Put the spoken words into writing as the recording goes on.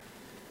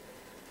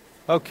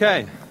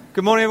Okay,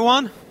 good morning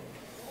everyone.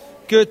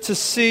 Good to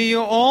see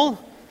you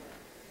all.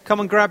 Come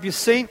and grab your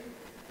seat.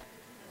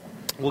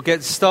 We'll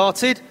get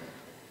started.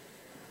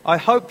 I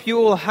hope you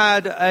all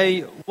had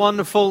a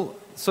wonderful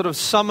sort of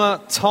summer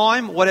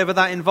time, whatever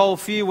that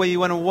involved for you, where you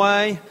went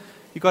away.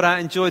 You got out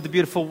and enjoyed the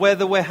beautiful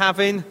weather we're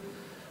having.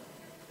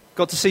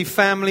 Got to see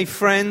family,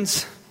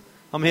 friends.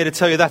 I'm here to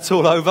tell you that's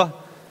all over.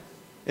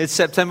 It's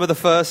September the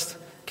 1st.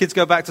 Kids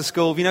go back to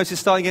school. Have you noticed it's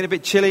starting to get a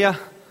bit chillier?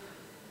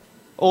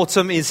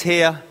 Autumn is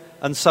here.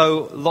 And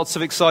so lots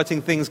of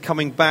exciting things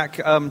coming back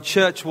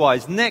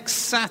church-wise. This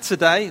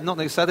Saturday,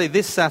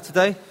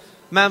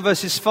 Man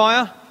vs.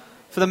 Fire,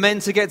 for the men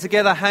to get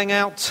together, hang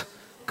out,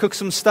 cook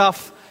some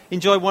stuff,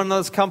 enjoy one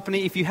another's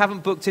company. If you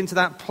haven't booked into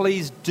that,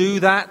 please do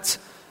that.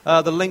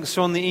 The links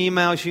are on the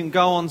emails. You can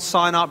go on,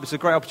 sign up. It's a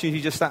great opportunity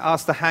just for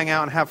us to hang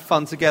out and have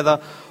fun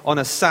together on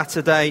a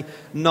Saturday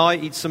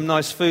night, eat some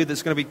nice food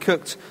that's going to be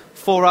cooked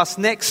for us.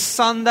 Next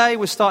Sunday,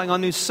 we're starting our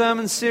new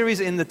sermon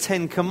series in the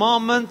Ten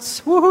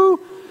Commandments. Woohoo!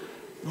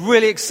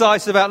 Really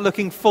excited about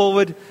looking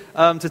forward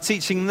to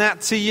teaching that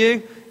to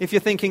you. If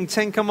you're thinking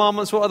 10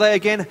 Commandments, what are they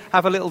again?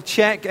 Have a little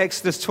check,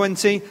 Exodus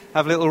 20,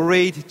 have a little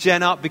read,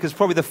 gen up, because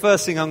probably the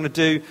first thing I'm going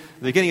to do at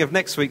the beginning of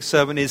next week's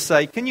sermon is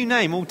say, can you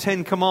name all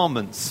 10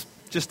 Commandments?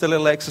 Just a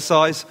little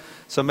exercise,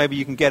 so maybe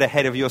you can get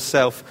ahead of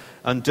yourself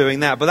and doing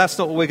that. But that's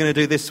not what we're going to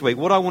do this week.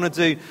 What I want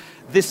to do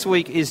this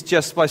week is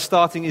just by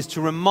starting is to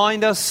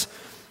remind us.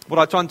 What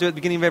I try and do at the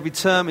beginning of every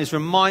term is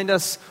remind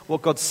us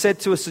what God said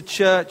to us at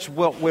church,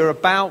 what we're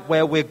about,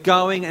 where we're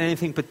going, and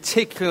anything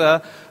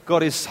particular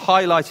God is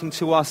highlighting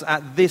to us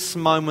at this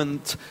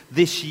moment,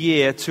 this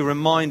year, to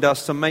remind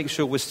us to make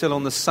sure we're still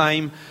on the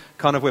same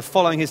kind of, we're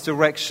following His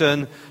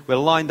direction, we're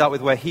lined up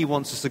with where He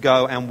wants us to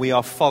go, and we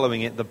are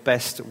following it the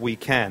best we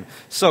can.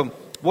 So,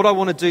 what I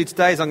want to do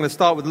today is I'm going to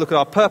start with a look at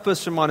our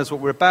purpose, remind us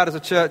what we're about as a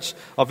church,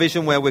 our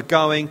vision, where we're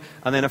going,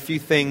 and then a few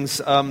things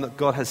that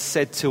God has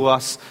said to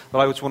us that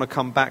I just want to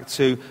come back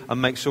to and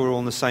make sure we're all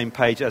on the same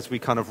page as we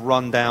kind of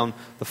run down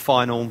the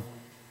final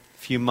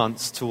few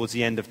months towards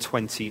the end of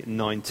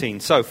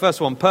 2019. So,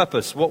 first one,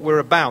 purpose, what we're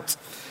about.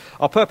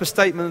 Our purpose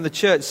statement in the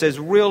church says,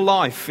 real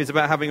life is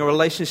about having a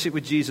relationship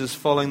with Jesus,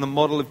 following the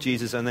model of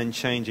Jesus, and then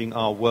changing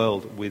our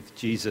world with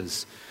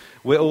Jesus.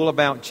 We're all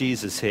about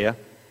Jesus here.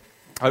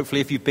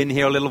 Hopefully, if you've been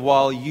here a little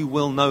while, you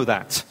will know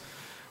that.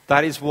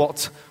 That is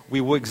what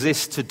we will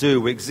exist to do.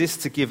 We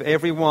exist to give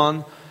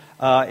everyone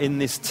in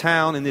this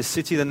town, in this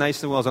city, the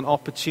nation, the world, an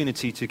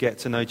opportunity to get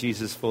to know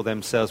Jesus for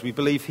themselves. We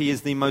believe He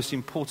is the most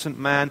important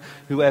man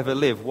who ever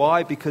lived.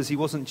 Why? Because He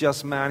wasn't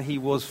just man, He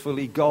was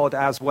fully God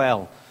as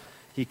well.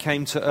 He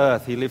came to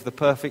earth. He lived the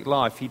perfect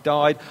life. He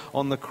died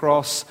on the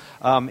cross,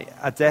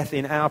 a death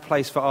in our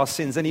place for our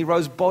sins. And He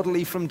rose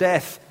bodily from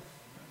death.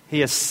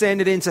 He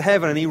ascended into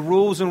heaven and He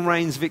rules and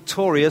reigns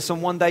victorious,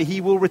 and one day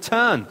He will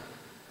return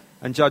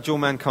and judge all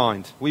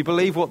mankind. We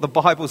believe what the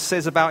Bible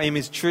says about Him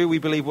is true. We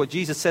believe what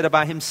Jesus said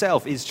about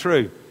Himself is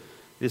true.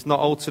 It's not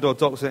altered or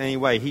doctored in any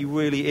way. He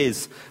really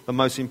is the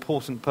most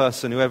important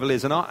person who ever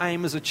lives. And our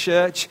aim as a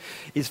church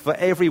is for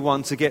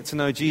everyone to get to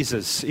know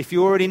Jesus. If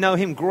you already know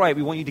Him, great.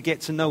 We want you to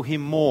get to know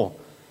Him more.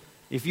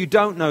 If you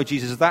don't know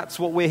Jesus, that's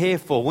what we're here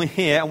for. We're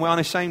here and we're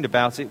unashamed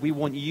about it. We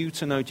want you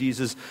to know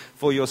Jesus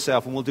for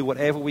yourself, and we'll do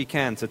whatever we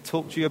can to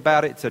talk to you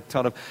about it, to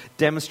kind of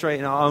demonstrate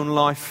in our own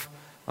life,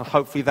 and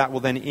hopefully that will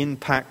then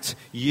impact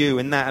you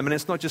in that. I mean,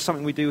 it's not just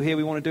something we do here.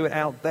 We want to do it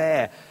out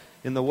there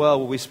in the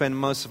world where we spend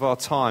most of our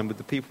time with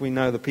the people we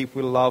know, the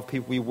people we love,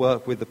 people we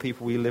work with, the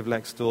people we live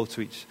next door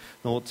to each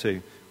door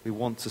to. We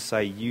want to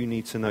say you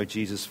need to know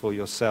Jesus for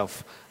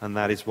yourself, and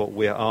that is what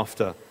we're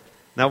after.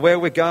 Now, where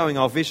we're going,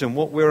 our vision,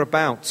 what we're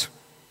about.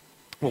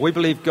 Well, we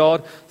believe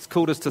God has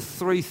called us to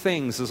three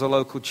things as a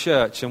local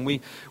church. And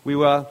we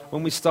were,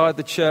 when we started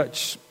the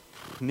church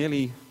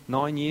nearly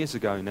 9 years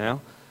ago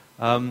now,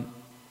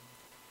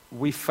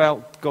 we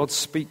felt God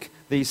speak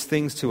these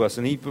things to us.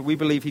 And we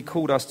believe He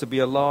called us to be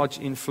a large,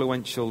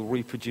 influential,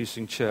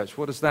 reproducing church.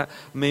 What does that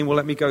mean? Well,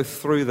 let me go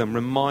through them,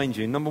 remind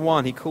you. Number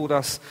one, He called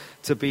us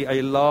to be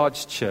a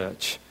large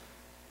church.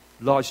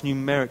 Large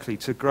numerically,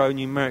 to grow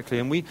numerically.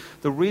 And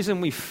the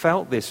reason we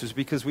felt this was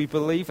because we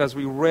believe, as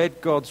we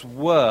read God's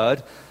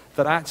Word,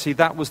 that actually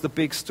that was the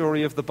big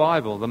story of the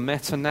Bible, the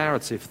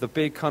meta-narrative, the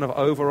big kind of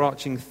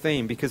overarching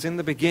theme. Because in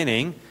the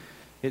beginning,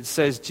 it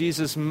says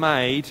Jesus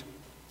made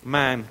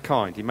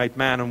mankind. He made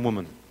man and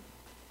woman.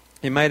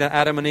 He made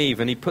Adam and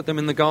Eve, and He put them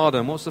in the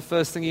garden. What's the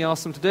first thing He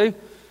asked them to do?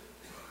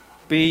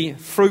 Be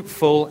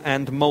fruitful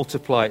and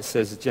multiply, it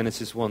says in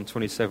Genesis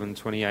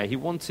 1:27-28. He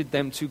wanted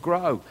them to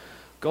grow.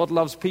 God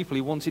loves people.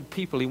 He wanted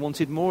people. He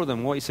wanted more of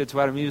them. What He said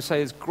to Adam, He would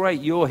say, it's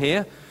great, you're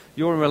here.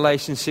 You're in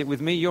relationship with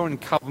me. You're in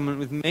covenant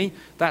with me.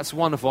 That's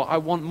wonderful. I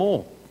want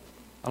more.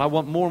 And I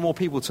want more and more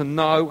people to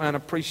know and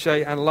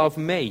appreciate and love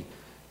me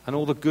and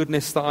all the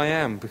goodness that I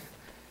am.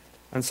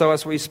 And so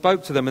that's what He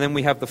spoke to them. And then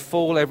we have the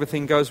fall,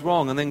 everything goes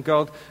wrong. And then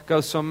God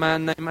goes to a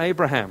man named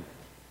Abraham.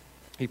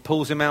 He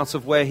pulls him out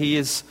of where he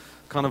is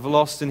kind of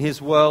lost in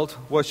his world,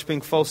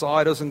 worshipping false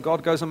idols, and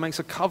God goes and makes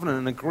a covenant,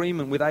 an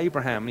agreement with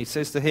Abraham. And He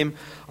says to him,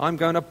 I'm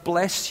going to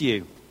bless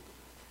you.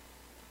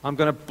 I'm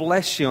going to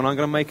bless you, and I'm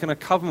going to make a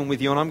covenant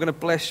with you, and I'm going to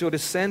bless your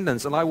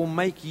descendants, and I will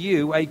make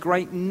you a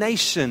great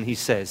nation, he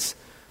says.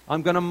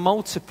 I'm going to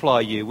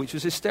multiply you, which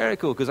was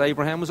hysterical because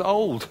Abraham was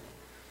old.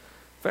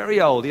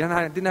 Very old. He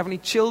didn't have any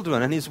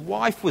children, and his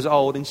wife was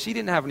old, and she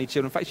didn't have any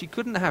children. In fact, she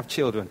couldn't have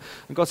children.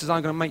 And God says,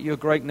 I'm going to make you a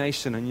great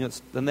nation,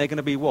 and they're going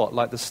to be what?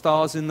 Like the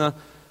stars in the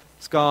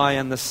sky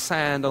and the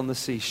sand on the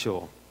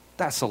seashore.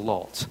 That's a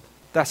lot.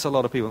 That's a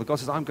lot of people. And God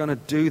says, I'm going to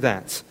do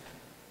that.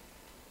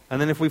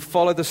 And then if we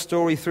follow the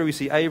story through, we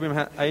see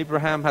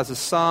Abraham has a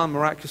son,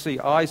 miraculously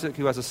Isaac,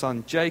 who has a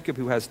son Jacob,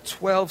 who has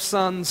 12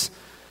 sons.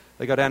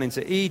 They go down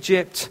into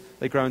Egypt.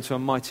 They grow into a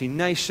mighty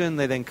nation.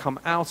 They then come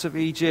out of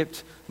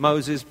Egypt.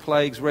 Moses,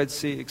 plagues, Red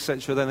Sea,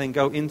 etc. They then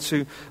go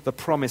into the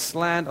promised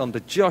land under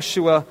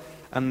Joshua,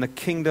 and the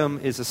kingdom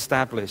is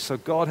established. So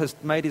God has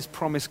made his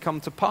promise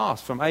come to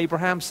pass. From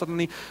Abraham,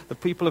 suddenly the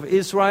people of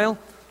Israel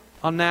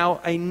are now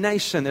a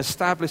nation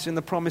established in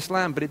the promised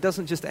land. But it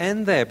doesn't just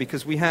end there,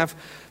 because we have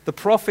the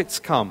prophets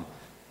come.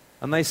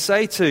 And they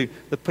say to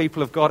the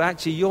people of God,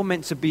 actually, you're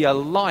meant to be a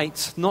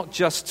light, not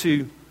just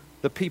to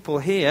the people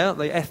here,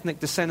 the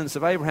ethnic descendants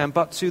of Abraham,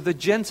 but to the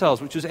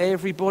Gentiles, which was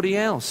everybody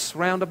else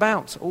round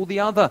about, all the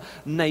other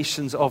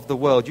nations of the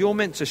world. You're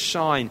meant to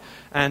shine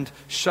and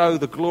show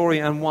the glory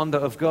and wonder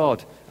of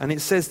God. And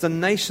it says the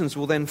nations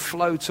will then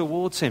flow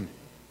towards him.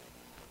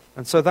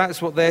 And so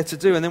that's what they're to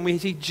do. And then we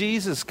see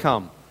Jesus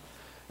come.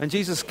 And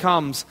Jesus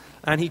comes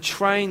and he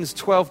trains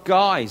 12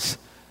 guys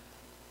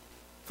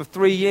for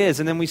 3 years.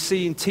 And then we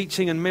see him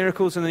teaching and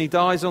miracles, and then he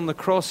dies on the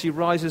cross. He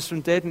rises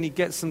from dead and he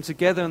gets them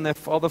together, and they're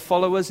other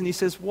followers. And he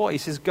says what? He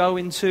says, go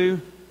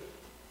into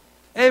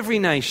every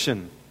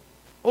nation,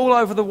 all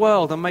over the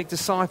world, and make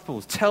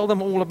disciples. Tell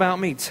them all about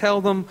me.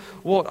 Tell them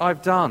what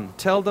I've done.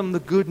 Tell them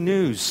the good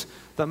news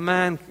that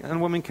man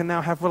and woman can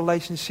now have a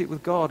relationship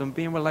with God and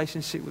be in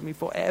relationship with me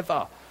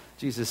forever,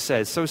 Jesus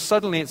says. So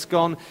suddenly it's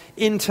gone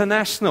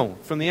international,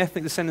 from the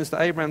ethnic descendants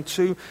to Abraham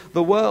to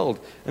the world.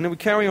 And then we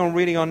carry on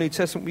reading our New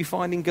Testament. We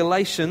find in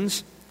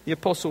Galatians, the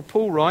Apostle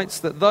Paul writes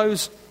that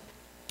those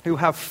who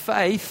have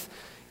faith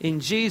in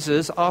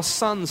Jesus are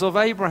sons of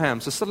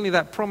Abraham. So suddenly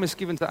that promise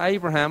given to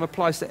Abraham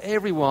applies to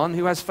everyone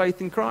who has faith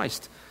in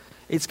Christ.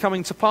 It's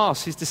coming to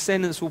pass. His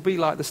descendants will be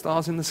like the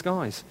stars in the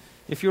skies.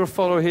 If you're a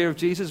follower here of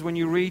Jesus, when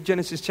you read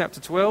Genesis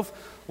chapter 12,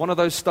 one of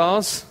those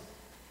stars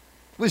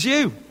was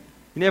you.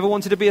 You never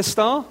wanted to be a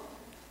star?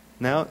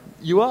 Now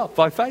you are,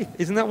 by faith.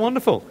 Isn't that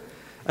wonderful?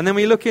 And then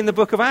we look in the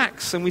book of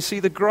Acts and we see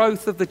the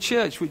growth of the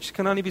church, which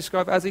can only be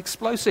described as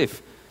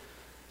explosive.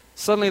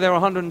 Suddenly there are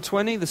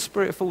 120, the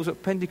Spirit falls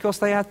at Pentecost,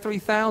 they had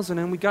 3,000,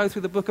 and we go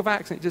through the book of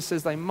Acts and it just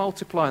says they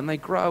multiply and they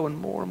grow and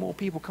more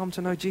people come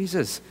to know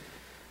Jesus.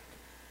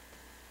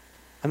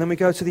 And then we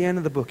go to the end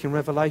of the book in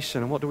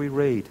Revelation, and what do we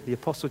read? The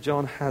Apostle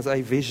John has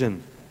a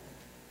vision,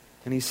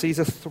 and he sees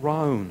a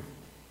throne.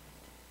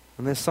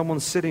 And there's someone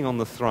sitting on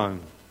the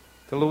throne,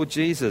 the Lord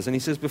Jesus. And he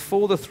says,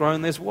 before the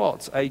throne there's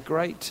what? A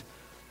great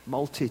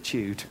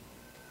multitude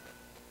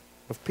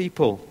of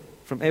people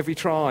from every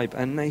tribe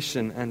and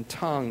nation and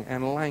tongue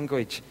and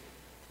language.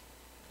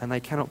 And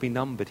they cannot be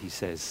numbered, he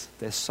says.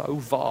 They're so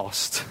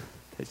vast.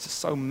 There's just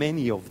so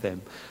many of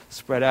them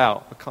spread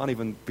out. I can't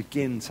even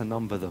begin to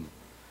number them.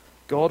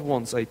 God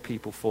wants a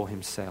people for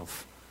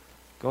himself.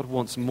 God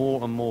wants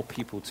more and more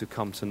people to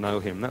come to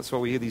know him. That's why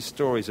we hear these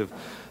stories of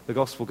the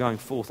gospel going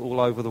forth all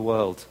over the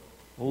world.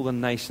 All the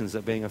nations that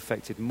are being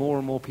affected. More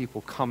and more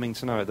people coming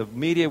to know it. The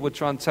media would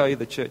try and tell you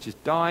the church is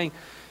dying.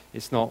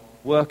 It's not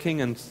working.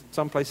 And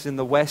some places in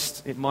the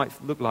West it might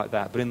look like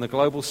that. But in the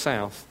global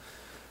South,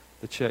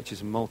 the church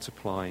is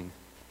multiplying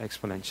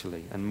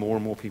exponentially. And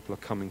more people are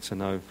coming to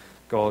know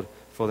God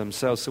for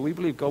themselves. So we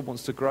believe God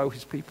wants to grow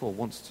his people,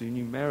 wants to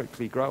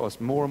numerically grow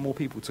us, more and more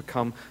people to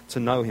come to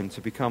know him,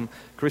 to become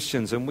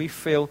Christians. And we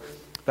feel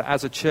that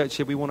as a church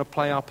here, we want to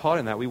play our part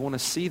in that. We want to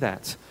see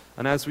that.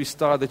 And as we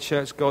started the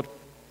church, God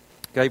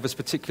gave us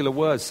particular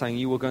words saying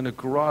you were going to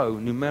grow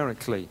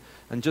numerically.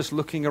 And just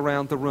looking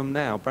around the room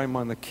now, bear in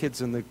mind the kids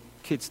and the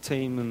kids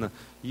team and the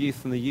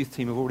youth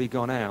team have already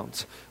gone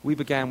out. We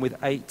began with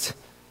 8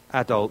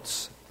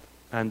 adults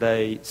and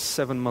a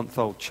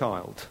 7-month-old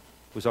child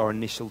was our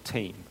initial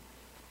team.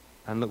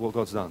 And look what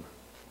God's done.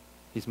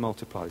 He's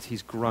multiplied.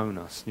 He's grown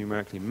us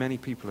numerically. Many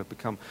people have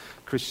become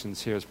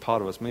Christians here as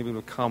part of us. Maybe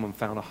we've come and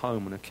found a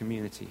home and a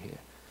community here.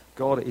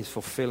 God is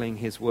fulfilling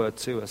his word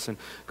to us. And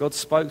God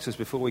spoke to us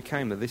before we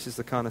came that this is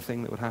the kind of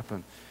thing that would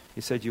happen. He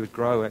said you would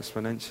grow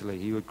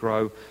exponentially. You would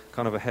grow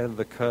kind of ahead of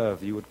the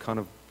curve. You would kind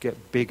of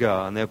get bigger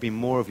and there'll be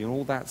more of you in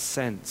all that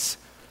sense.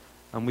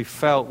 And we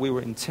felt we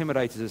were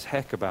intimidated as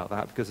heck about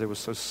that because there were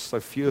so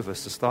few of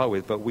us to start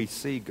with. But we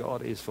see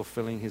God is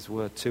fulfilling his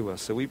word to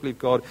us. So we believe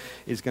God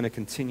is going to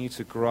continue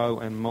to grow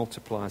and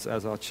multiply us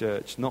as our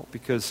church. Not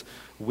because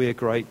we're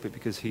great, but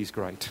because he's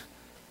great.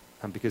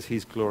 And because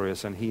he's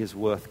glorious and he is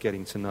worth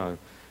getting to know.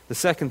 The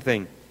second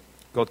thing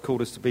God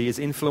called us to be is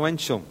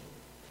influential.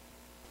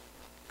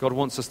 God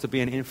wants us to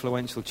be an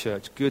influential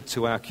church. Good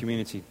to our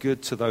community.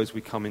 Good to those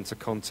we come into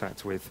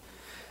contact with.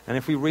 And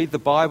if we read the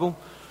Bible,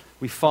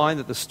 we find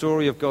that the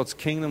story of God's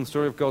kingdom, the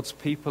story of God's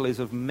people is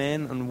of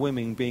men and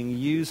women being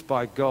used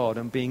by God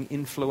and being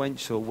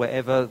influential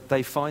wherever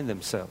they find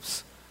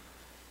themselves.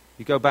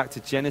 You go back to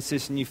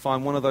Genesis and you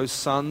find one of those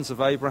sons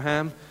of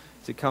Abraham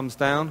as it comes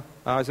down,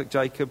 Isaac,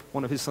 Jacob,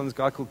 one of his sons, a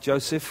guy called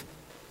Joseph.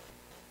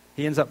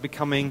 He ends up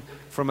becoming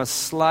from a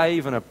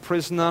slave and a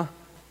prisoner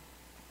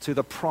to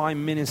the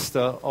prime minister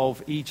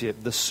of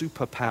Egypt, the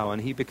superpower,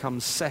 and he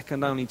becomes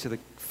second only to the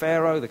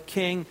Pharaoh, the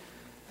king.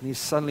 And he's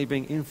suddenly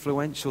being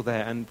influential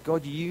there. And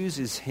God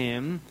uses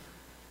him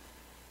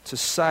to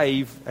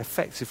save,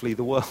 effectively,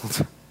 the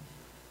world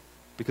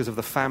because of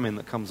the famine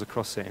that comes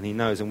across it. And he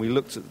knows. And we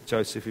looked at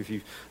Joseph. If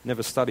you've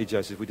never studied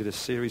Joseph, we did a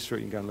series through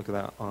it. You can go and look at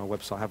that on our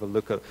website. Have a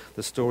look at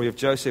the story of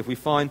Joseph. We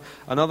find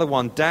another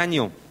one,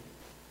 Daniel,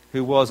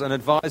 who was an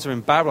advisor in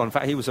Babylon. In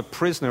fact, he was a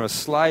prisoner, a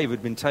slave who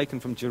had been taken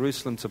from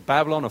Jerusalem to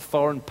Babylon, a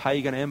foreign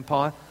pagan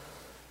empire.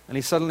 And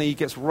he suddenly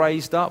gets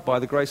raised up by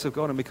the grace of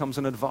God and becomes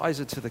an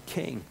advisor to the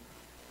king.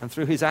 And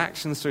through his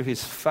actions, through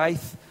his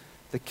faith,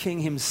 the king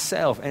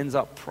himself ends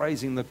up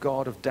praising the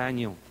God of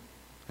Daniel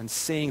and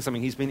seeing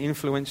something. He's been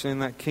influential in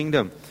that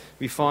kingdom.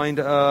 We find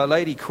a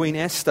lady, Queen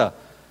Esther,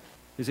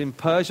 who's in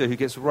Persia, who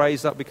gets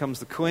raised up, becomes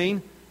the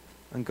queen,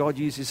 and God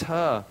uses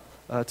her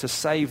to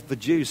save the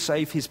Jews,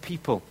 save his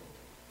people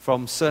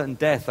from certain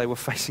death. They were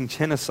facing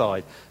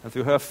genocide. And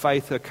through her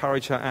faith, her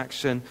courage, her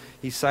action,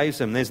 he saves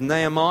them. There's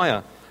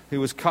Nehemiah, who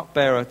was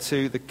cupbearer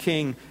to the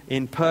king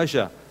in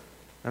Persia.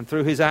 And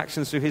through his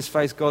actions, through his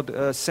faith,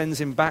 God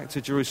sends him back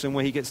to Jerusalem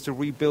where he gets to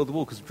rebuild the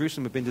wall, because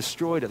Jerusalem had been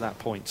destroyed at that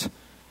point.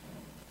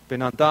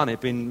 Been undone.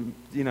 It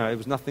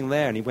was nothing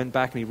there. And he went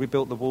back and he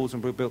rebuilt the walls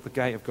and rebuilt the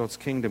gate of God's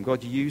kingdom.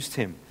 God used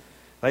him.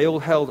 They all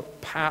held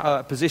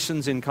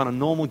positions in kind of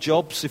normal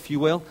jobs, if you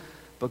will,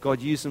 but God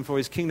used them for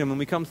his kingdom. And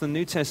we come to the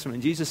New Testament,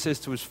 and Jesus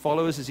says to his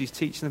followers as he's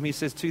teaching them, he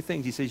says two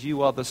things. He says,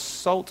 you are the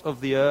salt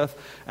of the earth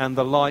and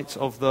the light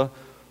of the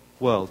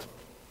world.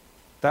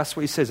 That's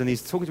what he says, and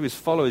he's talking to his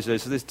followers there.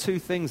 So there's two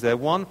things there.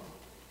 One,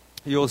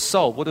 you're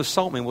salt. What does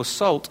salt mean? Well,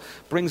 salt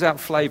brings out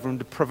flavor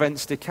and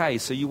prevents decay.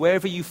 So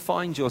wherever you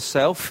find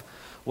yourself,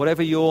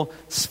 whatever your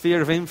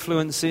sphere of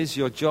influence is,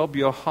 your job,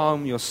 your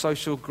home, your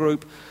social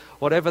group,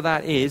 whatever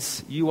that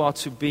is, you are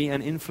to be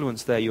an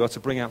influence there. You are to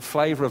bring out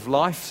flavor of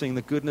life, seeing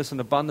the goodness and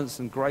abundance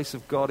and grace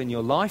of God in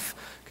your life.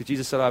 Because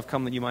Jesus said, I've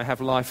come that you might have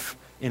life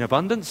in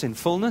abundance, in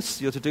fullness.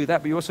 You're to do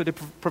that, but you're also to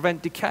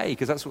prevent decay,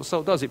 because that's what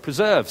salt does. It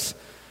preserves.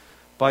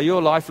 By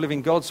your life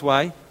living God's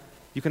way,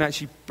 you can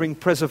actually bring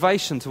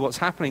preservation to what's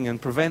happening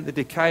and prevent the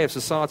decay of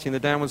society and the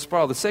downward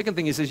spiral. The second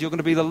thing is you're going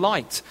to be the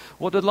light.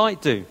 What did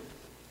light do?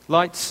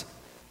 Lights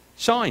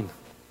shine.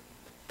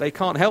 They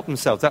can't help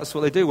themselves. That's what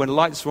they do. When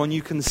lights are on,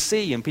 you can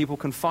see and people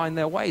can find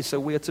their way.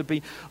 So we are to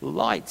be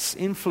lights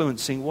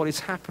influencing what is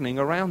happening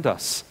around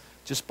us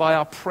just by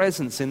our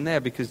presence in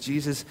there, because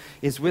Jesus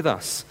is with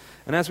us.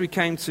 And as we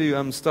came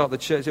to start the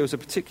church, there was a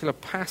particular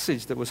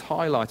passage that was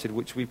highlighted,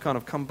 which we've kind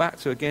of come back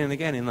to again and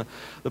again in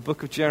the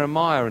book of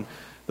Jeremiah. And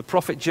the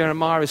prophet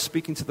Jeremiah is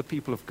speaking to the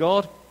people of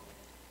God,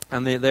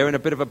 and they're in a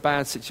bit of a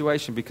bad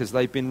situation because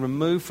they've been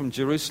removed from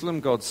Jerusalem,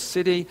 God's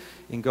city,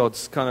 in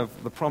God's kind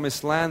of the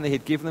promised land they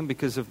had given them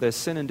because of their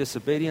sin and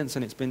disobedience,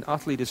 and it's been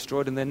utterly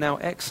destroyed, and they're now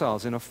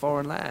exiles in a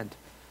foreign land.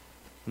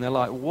 And they're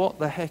like, what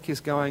the heck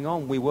is going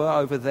on? We were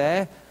over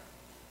there,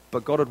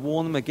 but God had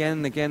warned them again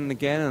and again and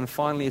again, and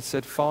finally it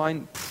said,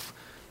 fine.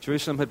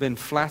 Jerusalem had been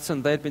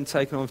flattened, they'd been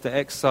taken off to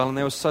exile, and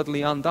they were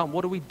suddenly undone.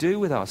 What do we do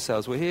with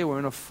ourselves? We're here, we're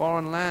in a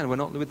foreign land,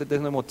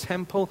 there's no more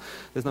temple,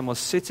 there's no more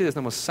city, there's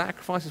no more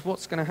sacrifices.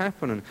 What's going to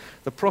happen? And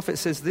the prophet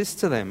says this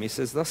to them. He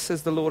says, thus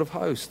says the Lord of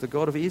hosts, the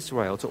God of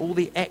Israel, to all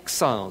the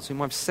exiles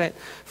whom I've set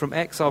from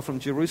exile from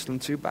Jerusalem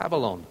to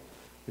Babylon,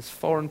 this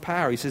foreign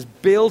power. He says,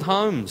 build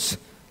homes,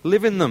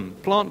 live in them,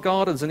 plant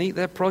gardens and eat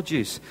their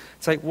produce.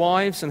 Take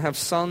wives and have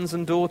sons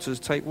and daughters.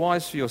 Take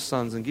wives for your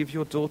sons and give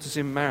your daughters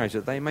in marriage,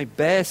 that they may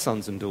bear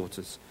sons and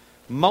daughters.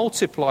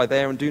 Multiply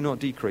there and do not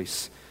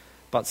decrease.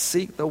 But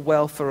seek the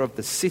welfare of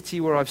the city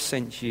where I've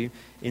sent you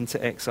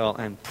into exile,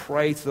 and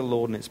pray to the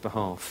Lord in its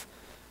behalf.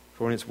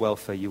 For in its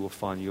welfare you will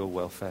find your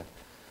welfare.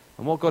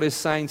 And what God is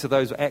saying to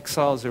those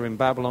exiles who are in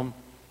Babylon,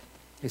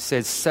 He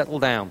says, settle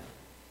down.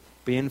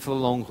 Be in for the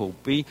long haul.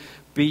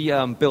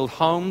 Build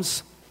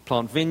homes,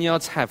 plant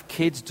vineyards, have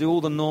kids, do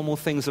all the normal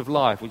things of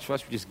life, which for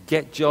us, we just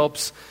get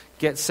jobs,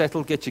 get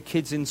settled, get your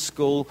kids in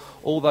school,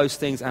 all those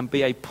things, and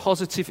be a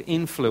positive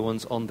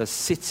influence on the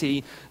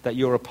city that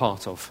you're a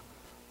part of,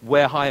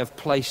 where I have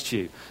placed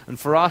you. And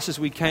for us, as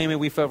we came here,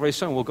 we felt very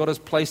strong. Well, God has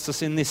placed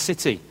us in this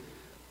city,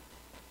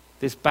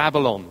 this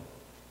Babylon.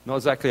 Not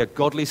exactly a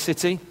godly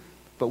city,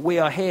 but we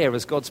are here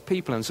as God's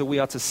people, and so we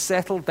are to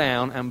settle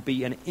down and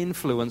be an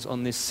influence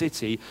on this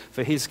city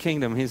for His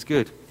kingdom, His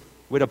good.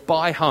 We're to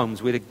buy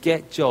homes, we're to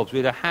get jobs,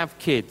 we're to have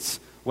kids.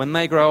 When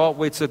they grow up,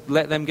 we're to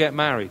let them get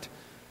married,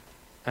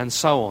 and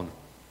so on.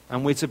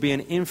 And we're to be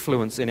an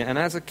influence in it. And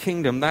as a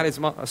kingdom, as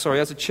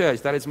a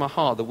church, that is my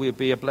heart, that we'll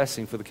be a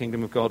blessing for the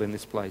kingdom of God in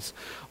this place.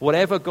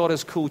 Whatever God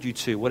has called you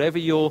to, whatever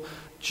your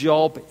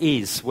job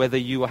is, whether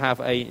you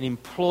have an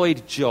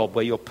employed job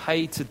where you're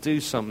paid to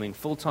do something,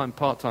 full-time,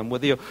 part-time,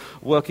 whether you're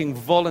working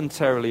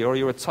voluntarily or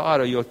you're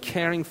retired or you're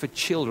caring for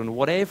children,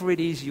 whatever it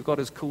is God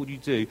has called you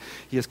to do,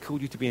 he has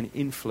called you to be an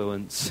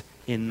influence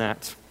in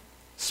that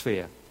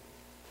sphere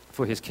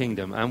for his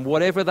kingdom. And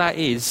whatever that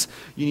is,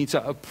 you need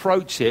to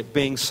approach it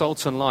being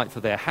salt and light for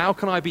there. How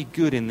can I be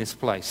good in this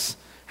place?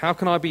 How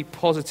can I be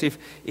positive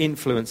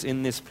influence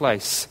in this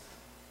place?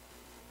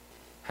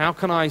 How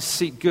can I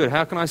seek good?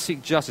 How can I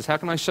seek justice? How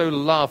can I show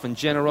love and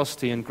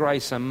generosity and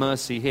grace and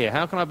mercy here?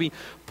 How can I be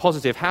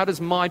positive? How does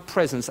my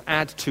presence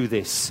add to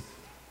this?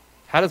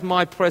 How does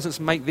my presence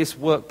make this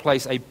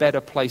workplace a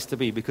better place to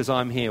be because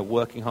I'm here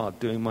working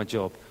hard, doing my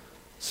job,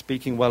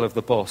 speaking well of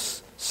the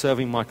boss,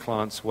 serving my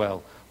clients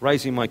well,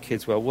 raising my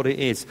kids well, what it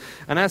is.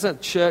 And as a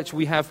church,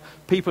 we have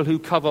people who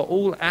cover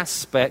all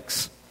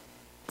aspects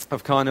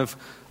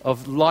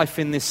of life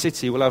in this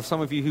city. We'll have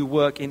some of you who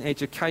work in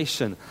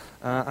education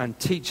and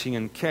teaching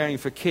and caring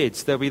for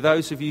kids. There'll be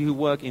those of you who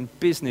work in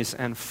business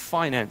and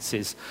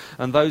finances,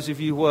 and those of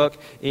you who work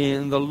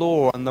in the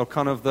law and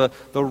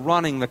the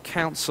running, the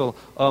council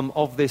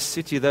of this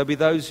city. There'll be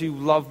those who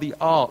love the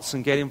arts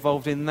and get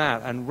involved in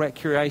that, and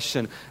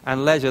recreation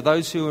and leisure.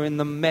 Those who are in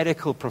the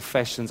medical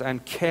professions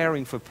and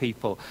caring for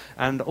people,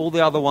 and all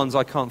the other ones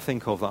I can't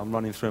think of that I'm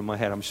running through in my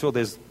head. I'm sure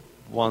there's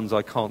ones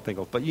I can't think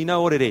of, but you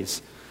know what it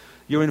is.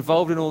 You're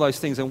involved in all those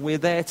things, and we're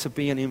there to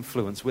be an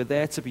influence. We're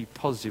there to be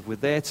positive. We're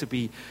there to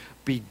be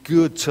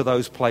good to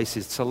those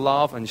places, to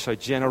love and show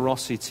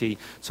generosity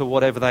to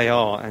whatever they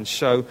are, and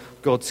show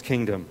God's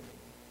kingdom.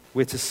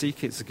 We're to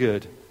seek its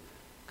good.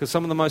 Because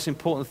some of the most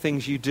important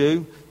things you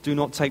do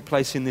not take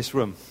place in this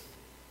room.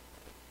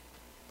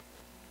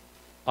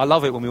 I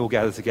love it when we all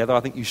gather together. I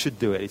think you should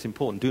do it. It's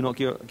important. Do not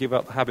give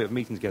up the habit of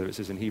meeting together, it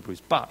says in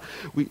Hebrews. But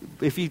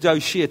if you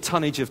do sheer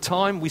tonnage of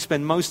time, we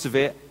spend most of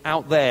it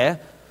out there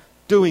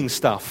doing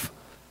stuff,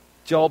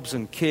 jobs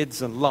and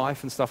kids and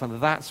life and stuff, and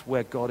that's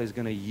where God is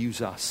going to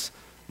use us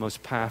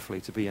most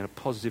powerfully to be a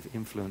positive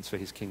influence for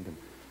his kingdom.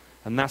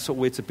 And that's what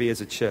we're to be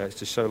as a church,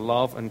 to show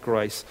love and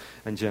grace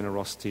and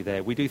generosity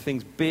there. We do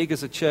things big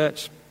as a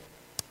church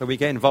that we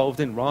get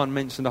involved in. Ryan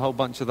mentioned a whole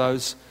bunch of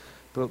those,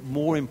 but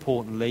more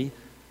importantly,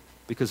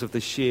 because of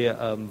the sheer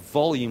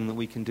volume that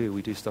we can do,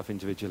 we do stuff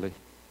individually.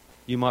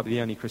 You might be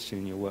the only Christian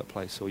in your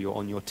workplace, or you're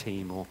on your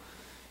team, or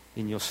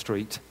in your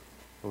street,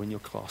 or in your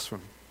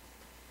classroom.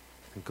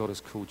 And God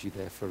has called you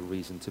there for a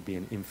reason, to be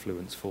an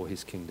influence for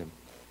his kingdom.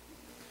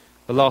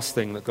 The last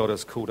thing that God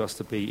has called us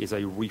to be is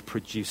a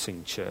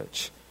reproducing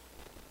church.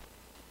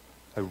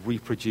 A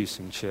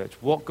reproducing church.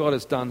 What God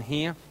has done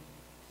here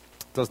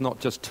does not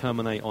just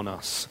terminate on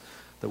us,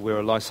 that we're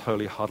a nice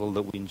holy huddle,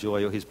 that we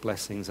enjoy his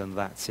blessings and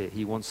that's it.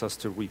 He wants us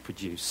to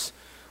reproduce.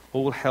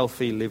 All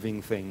healthy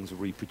living things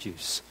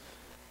reproduce.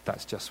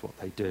 That's just what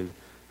they do.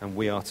 And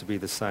we are to be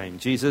the same.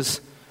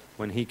 Jesus,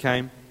 when he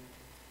came,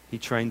 he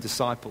trained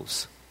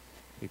disciples.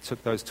 He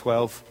took those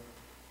 12,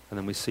 and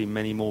then we see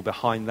many more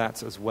behind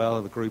that as well,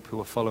 the group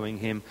who are following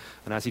him.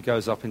 And as he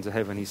goes up into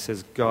heaven, he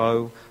says,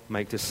 go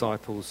make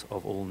disciples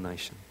of all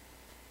nations.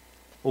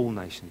 All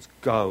nations,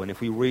 go. And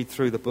if we read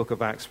through the book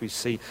of Acts, we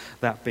see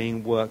that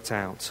being worked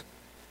out.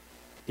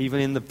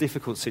 Even in the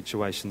difficult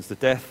situations, the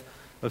death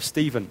of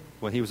Stephen,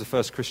 when he was the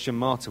first Christian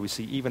martyr, we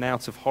see even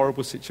out of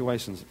horrible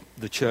situations,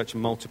 the church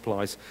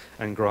multiplies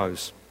and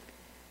grows.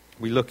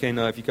 We look in,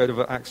 if you go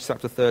to Acts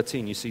chapter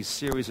 13, you see a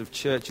series of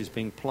churches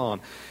being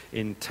planted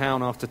in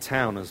town after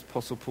town as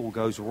Apostle Paul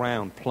goes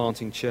around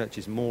planting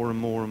churches more and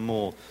more and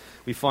more.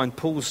 We find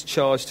Paul's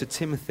charge to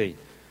Timothy,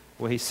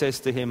 where he says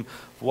to him,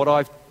 what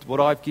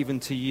I've given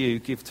to you,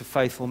 give to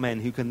faithful men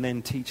who can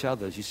then teach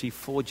others. You see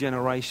 4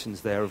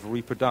 generations there of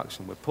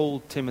reproduction, where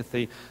Paul,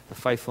 Timothy, the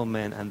faithful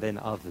men, and then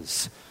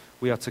others.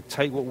 We are to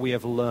take what we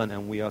have learned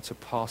and we are to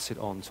pass it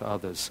on to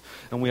others.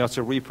 And we are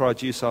to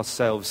reproduce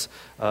ourselves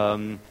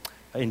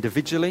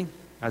individually,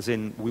 as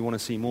in we want to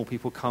see more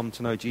people come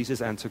to know Jesus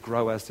and to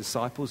grow as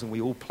disciples, and we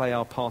all play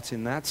our part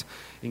in that,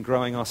 in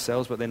growing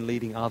ourselves, but then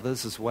leading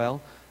others as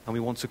well. And we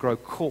want to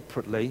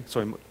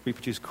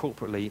reproduce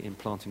corporately in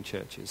planting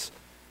churches,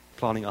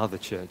 planting other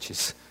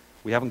churches.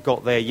 We haven't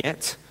got there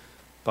yet,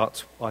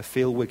 but I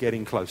feel we're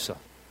getting closer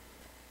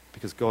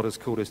because God has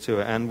called us to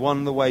it. And one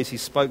of the ways he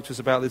spoke to us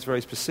about this very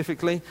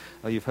specifically,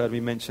 you've heard me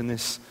mention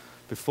this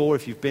before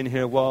if you've been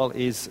here a while,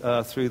 is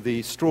through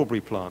the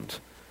strawberry plant.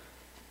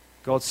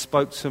 God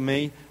spoke to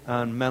me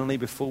and Melanie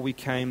before we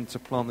came to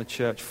plant the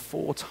church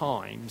 4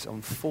 times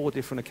on 4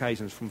 different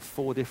occasions from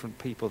 4 different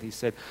people. He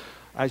said,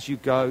 as you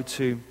go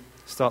to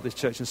start this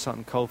church in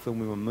Sutton Coldfield,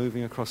 we were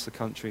moving across the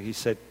country, he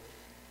said,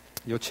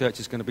 your church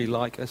is going to be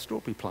like a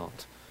strawberry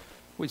plant.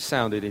 which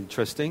sounded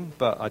interesting,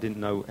 but I didn't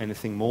know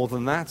anything more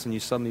than that. And you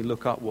suddenly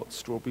look up what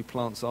strawberry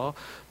plants are,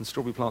 and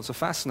strawberry plants are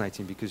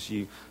fascinating because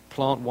you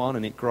plant one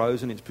and it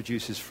grows and it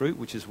produces fruit,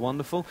 which is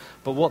wonderful.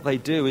 But what they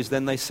do is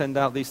then they send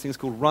out these things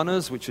called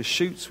runners, which are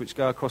shoots which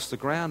go across the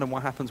ground. And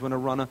what happens when a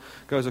runner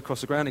goes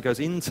across the ground? It goes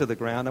into the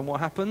ground, and what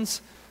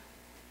happens?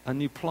 A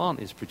new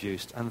plant is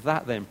produced, and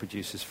that then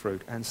produces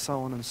fruit, and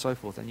so on and so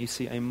forth. And you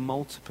see a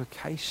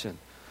multiplication.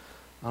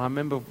 And I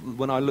remember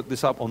when I looked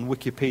this up on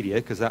Wikipedia,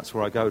 because that's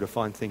where I go to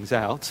find things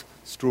out,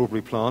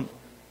 strawberry plant,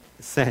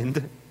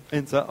 send,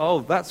 enter, oh,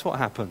 that's what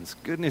happens.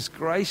 Goodness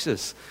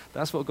gracious.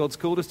 That's what God's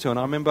called us to. And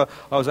I remember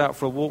I was out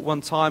for a walk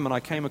one time, and I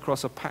came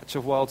across a patch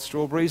of wild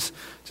strawberries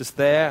just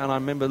there, and I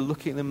remember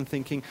looking at them and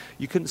thinking,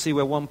 you couldn't see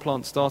where one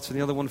plant started and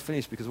the other one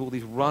finished because of all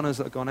these runners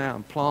that had gone out,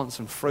 and plants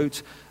and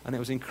fruit, and it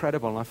was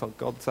incredible. And I felt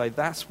God say,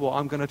 that's what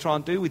I'm going to try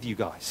and do with you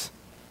guys.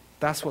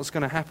 That's what's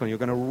going to happen. You're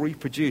going to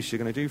reproduce. You're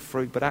going to do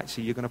fruit, but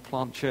actually you're going to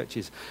plant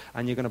churches,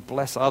 and you're going to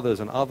bless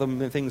others, and other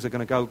things are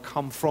going to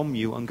come from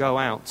you and go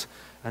out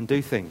and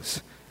do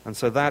things. And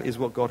so that is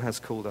what God has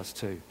called us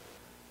to.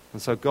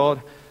 And so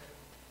God,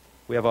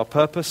 we have our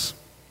purpose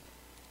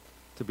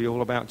to be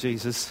all about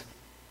Jesus,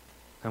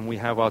 and we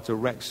have our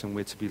direction.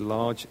 We're to be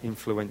large,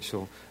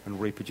 influential,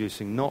 and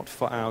reproducing, not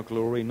for our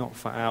glory, not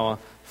for our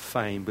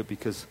fame, but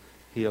because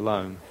He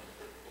alone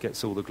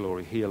gets all the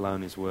glory. He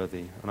alone is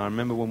worthy. And I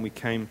remember when we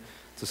came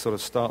to sort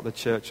of start the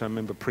church, I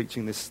remember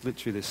preaching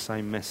literally this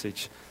same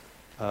message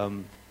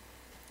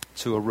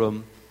to a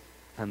room,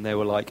 and there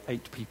were like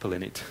 8 people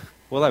in it.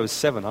 Well, there was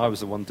 7. I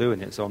was the one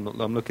doing it, so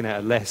I'm looking at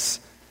a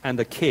Les and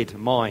a kid,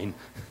 mine,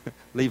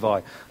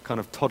 Levi, kind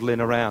of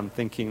toddling around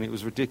thinking it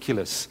was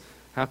ridiculous.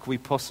 How could we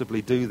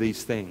possibly do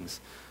these things?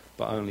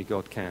 But only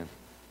God can.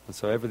 And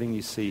so everything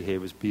you see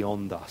here is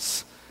beyond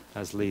us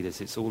as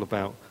leaders. It's all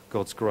about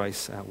God's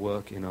grace at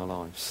work in our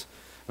lives.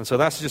 And so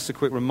that's just a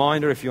quick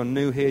reminder. If you're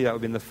new here, that would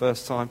have been the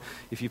first time.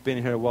 If you've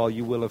been here a while,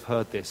 you will have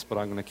heard this, but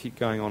I'm going to keep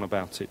going on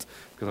about it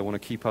because I want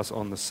to keep us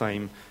on the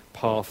same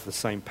path, the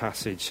same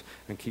passage,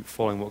 and keep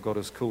following what God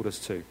has called us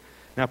to.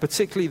 Now,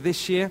 particularly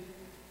this year,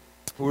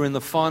 we're in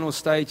the final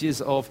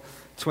stages of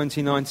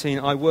 2019.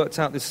 I worked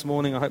out this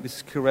morning, I hope this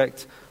is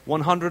correct,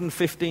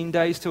 115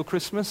 days till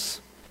Christmas.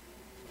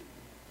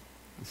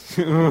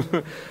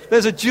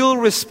 There's a dual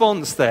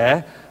response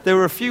there. There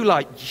were a few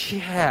like,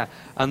 yeah,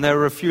 and there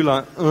were a few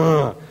like,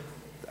 ugh.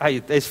 Hey,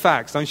 there's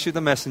facts. Don't shoot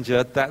the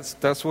messenger.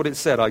 That's what it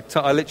said.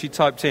 I literally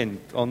typed in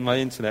on my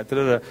internet,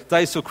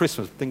 days till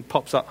Christmas. Thing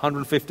pops up,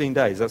 115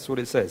 days. That's what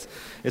it says.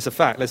 It's a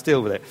fact. Let's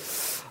deal with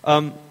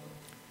it.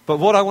 But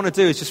what I want to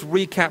do is just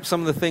recap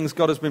some of the things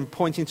God has been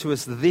pointing to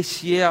us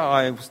this year.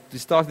 I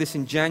started this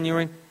in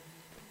January,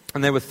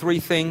 and there were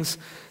 3 things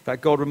that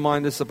God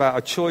reminded us about: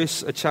 a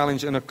choice, a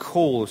challenge, and a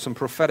call, some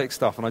prophetic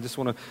stuff. And I just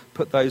want to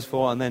put those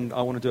forward, and then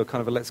I want to do a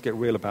kind of a let's get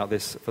real about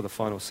this for the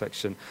final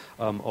section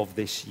of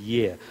this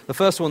year. The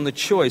first one, the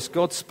choice.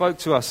 God spoke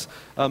to us,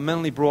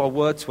 Melanie brought a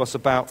word to us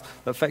about,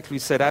 effectively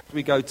said, as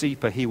we go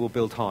deeper, He will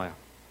build higher.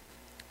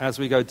 As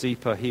we go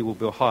deeper, He will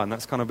build higher. And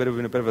that's kind of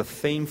been a bit of a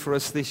theme for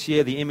us this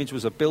year. The image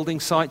was a building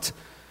site.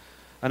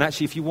 And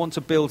actually, if you want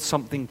to build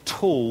something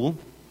tall,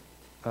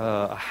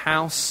 a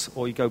house,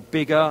 or you go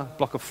bigger,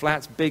 block of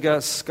flats, bigger,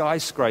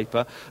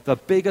 skyscraper, the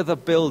bigger the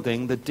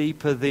building, the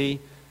deeper the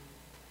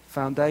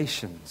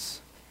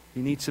foundations.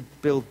 You need to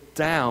build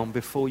down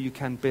before you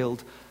can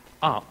build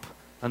up.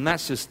 And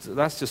that's just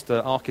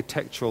an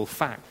architectural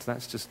fact.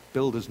 That's just,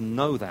 builders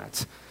know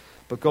that.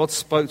 But God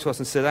spoke to us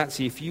and said,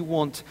 actually, if you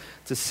want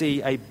to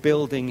see a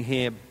building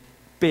here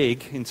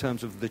big in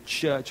terms of the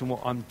church and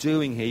what I'm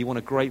doing here, you want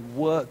a great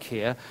work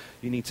here,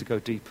 you need to go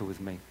deeper with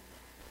me.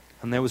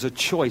 And there was a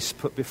choice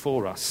put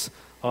before us.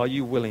 Are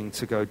you willing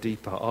to go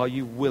deeper? Are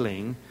you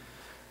willing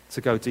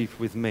to go deeper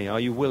with me? Are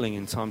you willing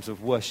in times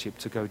of worship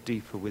to go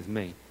deeper with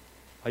me?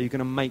 Are you going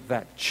to make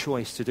that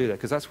choice to do that?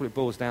 Because that's what it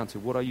boils down to.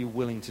 What are you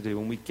willing to do?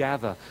 When we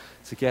gather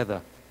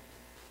together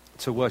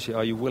to worship,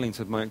 are you willing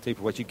to make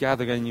deeper? As you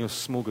gather in your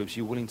small groups,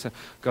 you're willing to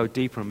go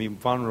deeper and be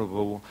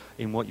vulnerable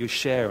in what you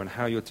share and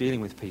how you're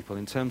dealing with people.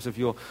 In terms of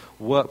your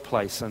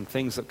workplace and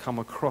things that come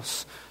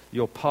across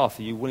your path,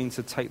 are you willing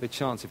to take the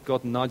chance? If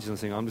God nudges and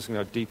says, I'm just going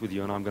to go deep with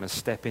you and I'm going to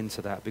step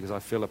into that because I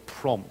feel a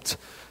prompt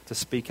to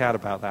speak out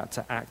about that,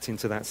 to act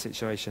into that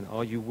situation,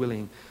 are you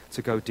willing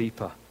to go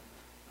deeper?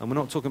 And we're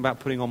not talking about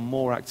putting on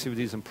more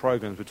activities and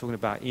programs. We're talking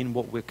about in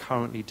what we're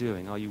currently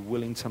doing. Are you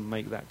willing to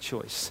make that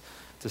choice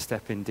to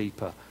step in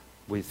deeper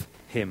with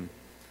Him?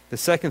 The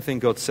second thing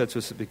God said to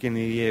us at the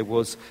beginning of the year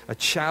was a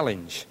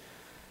challenge.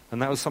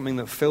 And that was something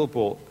that Phil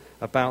brought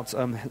about,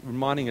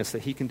 reminding us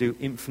that He can do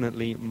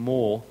infinitely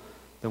more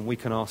than we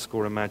can ask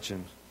or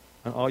imagine.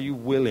 And are you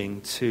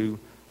willing to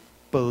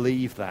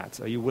believe that?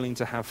 Are you willing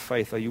to have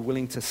faith? Are you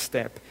willing to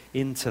step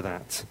into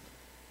that?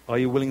 Are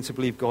you willing to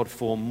believe God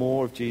for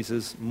more of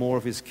Jesus, more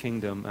of his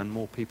kingdom, and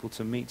more people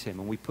to meet him?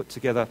 And we put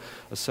together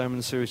a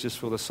sermon series just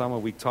for the summer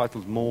we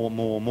titled More,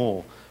 More,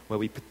 More, where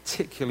we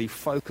particularly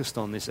focused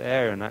on this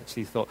area and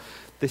actually thought,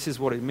 this is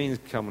what it means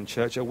to come on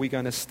church. Are we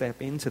going to step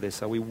into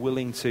this? Are we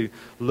willing to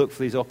look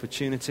for these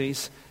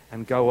opportunities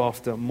and go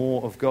after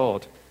more of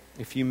God?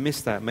 If you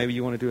missed that, maybe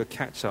you want to do a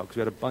catch-up, because we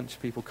had a bunch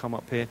of people come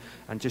up here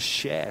and just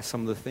share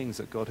some of the things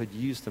that God had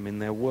used them in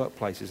their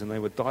workplaces, and they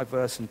were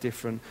diverse and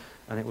different,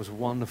 and it was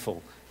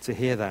wonderful to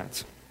hear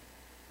that.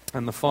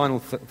 And the final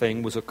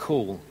thing was a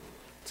call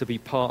to be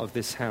part of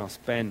this house.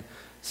 Ben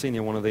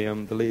Senior, one of the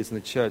leaders in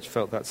the church,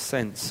 felt that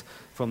sense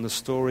from the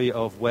story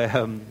of where,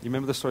 you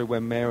remember the story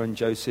where Mary and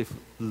Joseph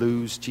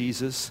lose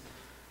Jesus?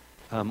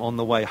 On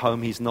the way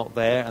home, he's not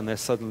there, and they're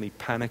suddenly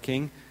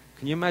panicking.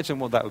 Can you imagine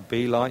what that would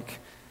be like?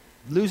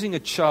 Losing a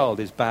child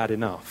is bad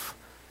enough.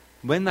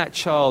 When that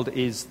child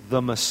is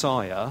the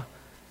Messiah,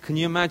 can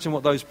you imagine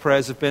what those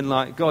prayers have been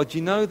like? God, do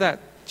you know that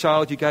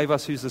child you gave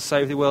us who's the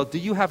Savior of the world? Do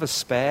you have a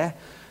spare?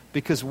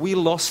 Because we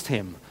lost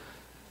him.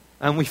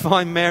 And we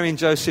find Mary and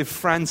Joseph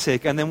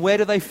frantic. And then where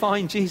do they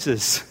find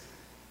Jesus?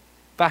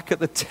 Back at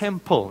the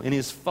temple in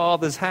his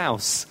father's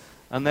house.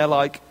 And they're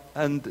like,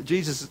 and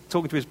Jesus is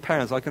talking to his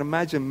parents. I can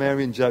imagine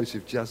Mary and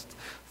Joseph just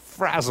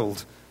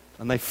frazzled.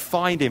 And they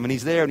find him, and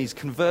he's there, and he's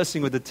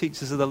conversing with the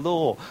teachers of the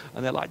law.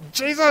 And they're like,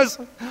 Jesus,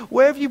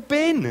 where have you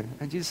been?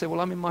 And Jesus said, well,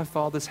 I'm in my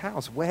Father's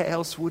house. Where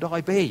else would I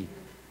be?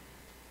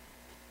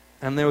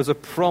 And there was a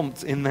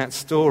prompt in that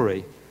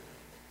story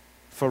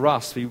for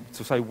us to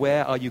say,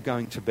 where are you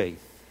going to be?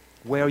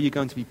 Where are you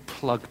going to be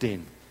plugged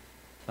in?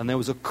 And there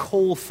was a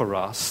call for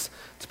us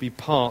to be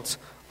part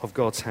of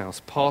God's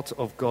house, part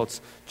of God's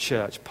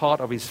church,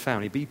 part of his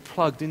family. Be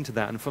plugged into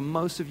that. And for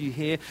most of you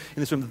here in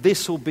this room,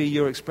 this will be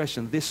your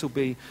expression. This will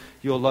be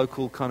your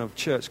local kind of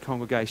church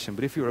congregation.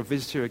 But if you're a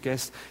visitor or a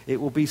guest, it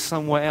will be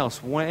somewhere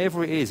else.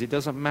 Wherever it is, it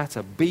doesn't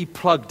matter. Be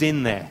plugged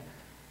in there.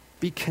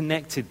 Be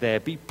connected there.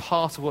 Be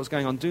part of what's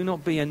going on. Do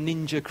not be a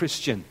ninja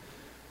Christian.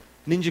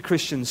 Ninja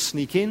Christians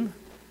sneak in,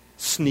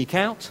 sneak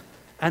out,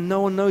 and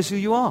no one knows who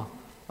you are.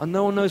 And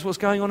no one knows what's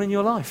going on in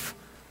your life.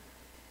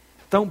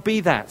 Don't be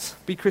that.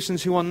 Be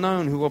Christians who are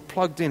known, who are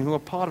plugged in, who are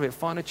part of it.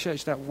 Find a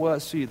church that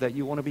works for you, that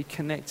you want to be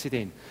connected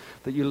in,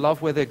 that you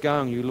love where they're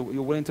going,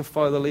 you're willing to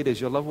follow the leaders,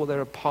 you love what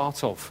they're a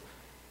part of,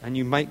 and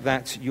you make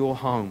that your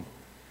home.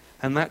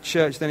 And that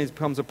church then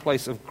becomes a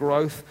place of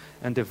growth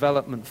and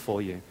development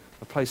for you,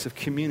 a place of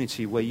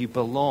community where you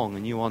belong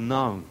and you are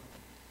known.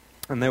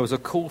 And there was a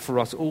call for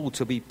us all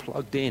to be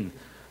plugged in,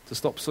 to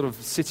stop sort of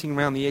sitting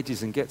around the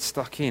edges and get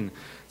stuck in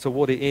to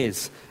what it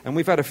is. And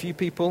we've had a few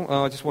people,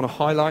 I just want to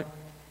highlight,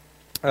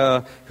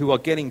 who are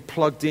getting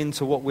plugged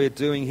into what we're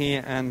doing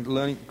here and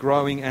learning,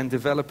 growing and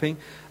developing.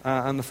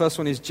 And the first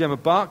one is Gemma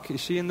Buck.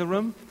 Is she in the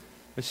room?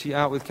 Is she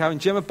out with Karen?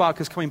 Gemma Buck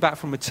is coming back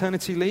from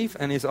maternity leave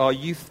and is our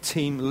youth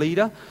team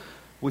leader,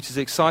 which is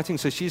exciting.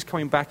 So she's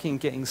coming back in,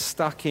 getting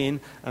stuck in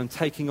and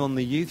taking on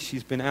the youth.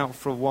 She's been out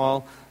for a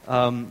while,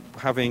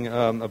 having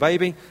a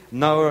baby,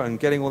 Noah, and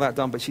getting all that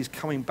done. But she's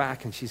coming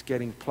back and she's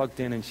getting plugged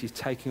in and she's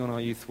taking on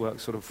our youth work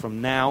sort of from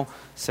now,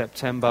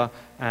 September,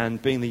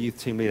 and being the youth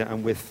team leader.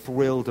 And we're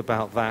thrilled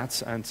about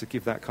that and to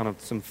give that kind of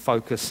some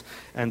focus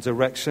and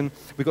direction.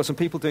 We've got some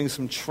people doing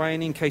some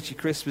training. Katie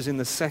Crisp is in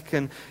the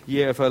second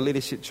year of her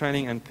leadership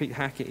training, and Pete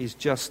Hackett is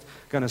just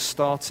going to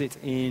start it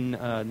in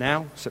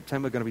now,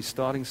 September, going to be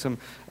starting some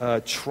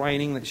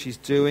training that she's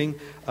doing.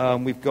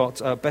 We've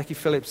got Becky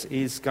Phillips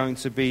is going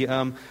to be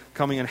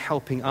coming and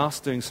helping us,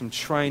 doing some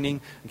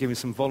training and giving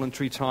some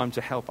voluntary time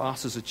to help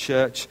us as a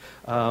church,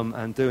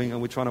 and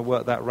we're trying to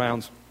work that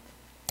round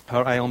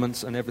her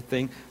ailments and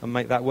everything and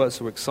make that work,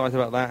 so we're excited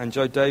about that. And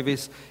Joe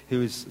Davies,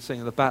 who is sitting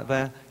at the back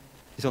there,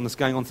 he's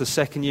going on to the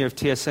second year of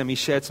TSM. He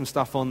shared some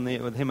stuff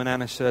with him and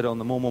Anna shared on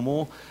the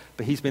More,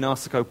 but he's been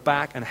asked to go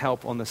back and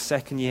help on the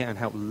second year and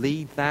help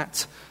lead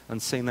that and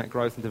seeing that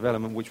growth and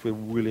development, which we're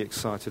really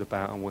excited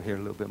about, and we'll hear a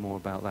little bit more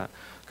about that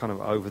kind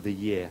of over the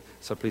year.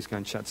 So please go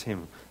and chat to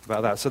him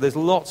about that. So there's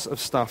lots of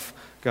stuff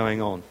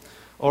going on.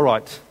 All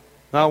right,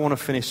 now I want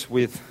to finish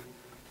with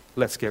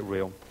let's get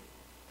real.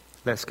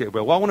 Let's get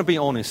real. Well, I want to be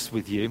honest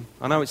with you.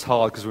 I know it's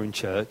hard because we're in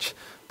church,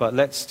 but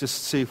let's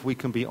just see if we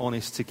can be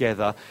honest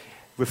together,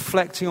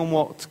 reflecting on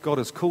what God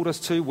has called us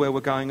to, where we're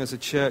going as a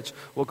church,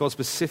 what God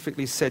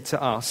specifically said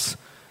to us.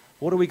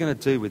 What are we going to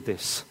do with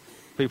this,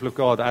 people of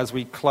God, as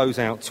we close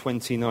out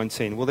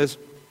 2019? Well, there's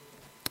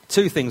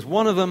two things.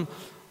 One of them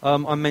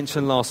I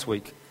mentioned last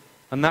week,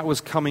 and that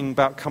was coming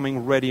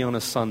ready on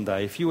a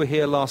Sunday. If you were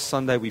here last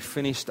Sunday, we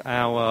finished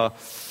our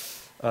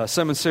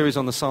sermon series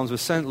on the Psalms with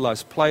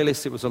Centralized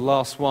playlist. It was the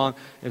last one.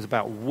 It was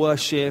about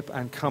worship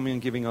and coming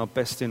and giving our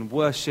best in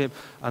worship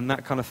and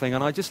that kind of thing.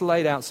 And I just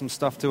laid out some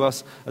stuff to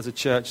us as a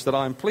church that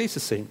I'm pleased to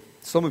see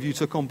some of you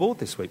took on board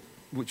this week,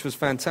 which was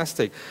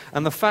fantastic.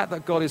 And the fact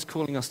that God is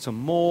calling us to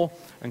more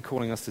and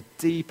calling us to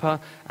deeper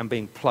and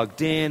being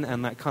plugged in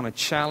and that kind of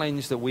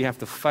challenge that we have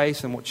to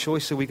face and what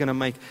choice are we going to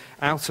make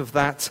out of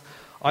that.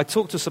 I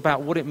talked to us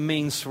about what it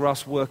means for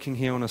us working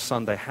here on a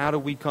Sunday. How do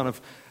we kind of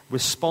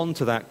respond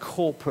to that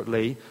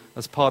corporately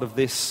as part of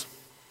this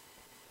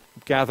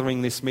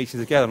gathering this meeting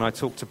together, and I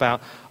talked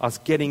about us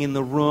getting in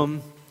the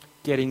room,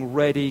 getting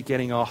ready,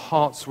 getting our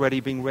hearts ready,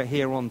 being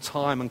here on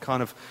time, and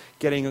kind of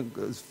getting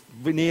as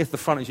near the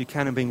front as you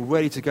can and being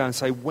ready to go and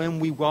say, when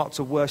we go up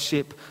to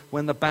worship,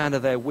 when the band are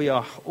there, we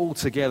are all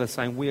together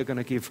saying we are going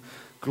to give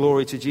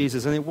glory to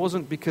Jesus. And it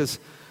wasn't because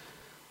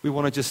we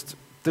want to just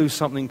do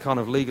something kind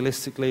of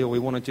legalistically, or we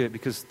want to do it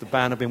because the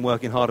band have been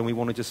working hard and we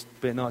want to just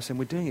be nice. And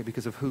we're doing it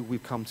because of who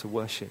we've come to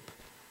worship.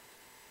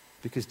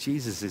 Because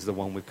Jesus is the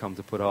one we've come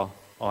to put our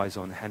eyes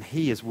on, and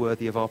he is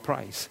worthy of our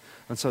praise.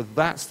 And so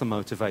that's the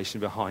motivation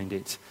behind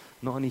it.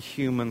 Not any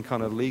human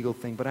kind of legal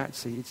thing, but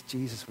actually it's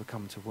Jesus we're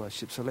coming to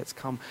worship. So let's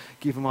come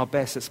give him our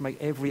best. Let's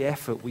make every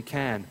effort we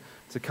can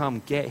to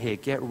come, get here,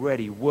 get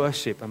ready,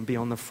 worship, and be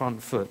on the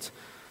front foot,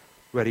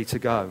 ready to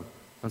go.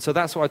 And so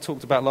that's what I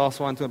talked about last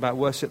time, talking about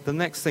worship. The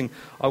next thing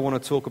I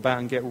want to talk about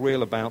and get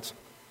real about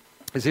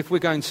is if we're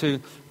going to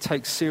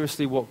take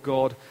seriously what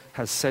God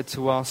has said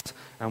to us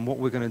and what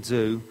we're going to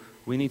do,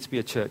 we need to be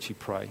a church who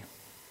pray.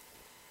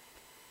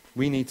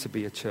 We need to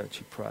be a church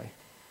who pray.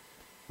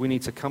 We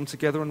need to come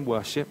together and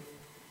worship,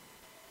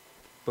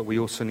 but we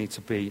also need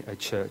to be a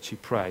church who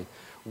pray.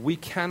 We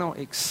cannot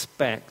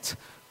expect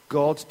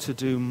God to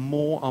do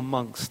more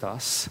amongst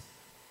us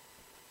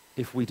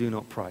if we do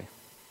not pray.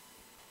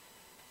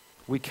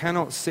 We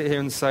cannot sit here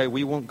and say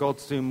we want God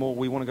to do more,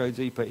 we want to go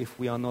deeper, if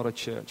we are not a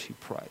church who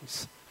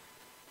prays.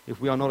 If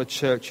we are not a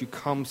church who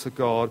comes to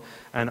God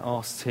and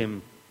asks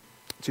him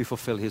to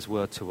fulfill his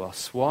word to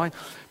us. Why?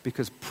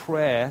 Because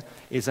prayer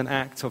is an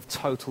act of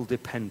total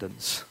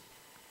dependence.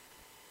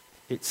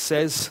 It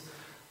says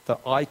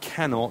that I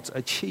cannot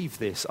achieve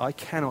this. I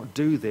cannot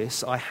do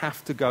this. I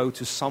have to go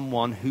to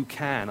someone who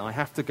can. I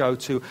have to go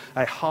to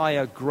a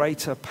higher,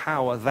 greater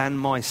power than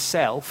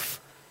myself.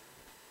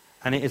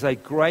 And it is a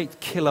great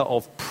killer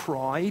of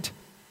pride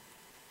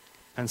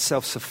and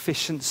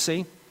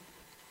self-sufficiency,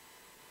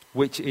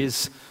 which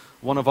is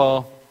one of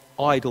our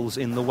idols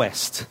in the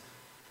West.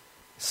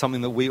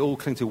 Something that we all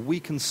cling to. We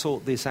can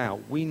sort this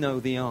out. We know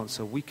the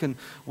answer.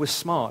 We're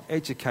smart,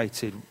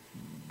 educated,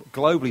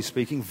 globally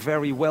speaking,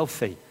 very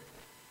wealthy.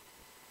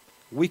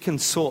 We can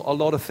sort a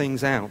lot of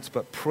things out,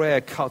 but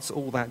prayer cuts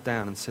all that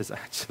down and says,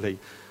 actually,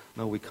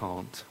 no, we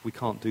can't. We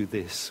can't do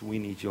this. We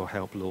need your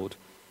help, Lord.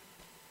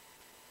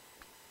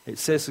 It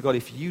says to God,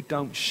 if you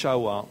don't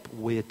show up,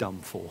 we're done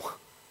for.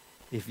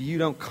 If you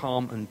don't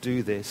come and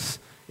do this,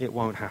 it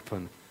won't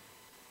happen.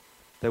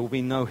 There will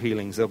be no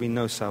healings, there will be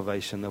no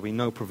salvation, there will be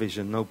no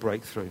provision, no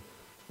breakthrough.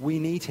 We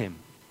need him.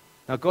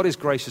 Now, God is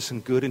gracious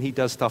and good, and he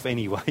does stuff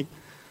anyway.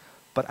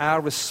 But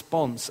our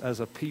response as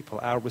a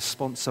people, our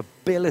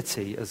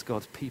responsibility as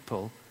God's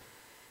people,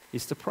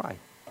 is to pray.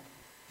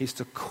 Is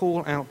to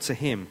call out to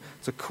him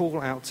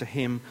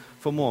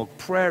for more.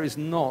 Prayer is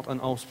not an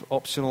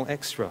optional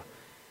extra.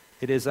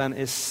 It is an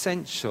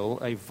essential,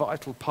 a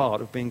vital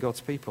part of being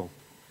God's people.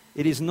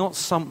 It is not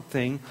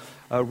something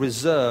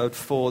reserved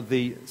for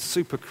the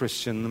super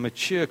Christian, the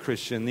mature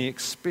Christian, the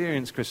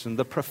experienced Christian,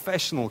 the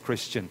professional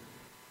Christian.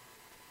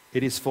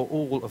 It is for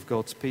all of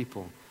God's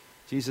people.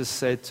 Jesus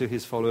said to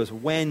his followers,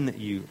 when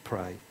you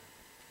pray,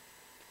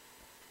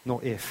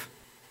 not if.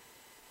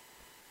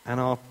 And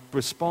our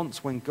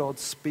response when God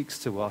speaks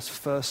to us,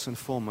 first and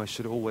foremost,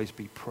 should always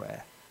be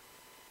prayer.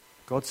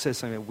 God says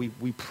something,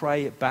 we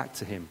pray it back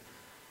to him.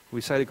 We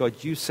say to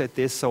God, you said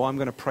this, so I'm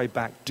going to pray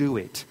back. Do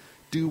it.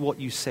 Do what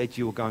you said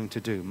you were going to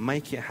do.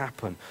 Make it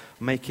happen.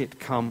 Make it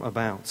come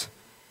about.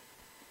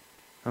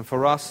 And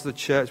for us, the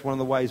church, one of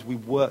the ways we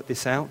work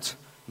this out,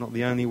 not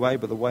the only way,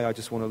 but the way I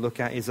just want to look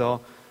at is our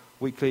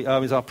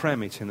prayer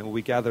meeting that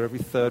we gather every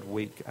third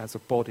week as a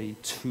body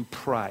to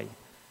pray,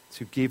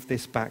 to give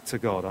this back to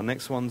God. Our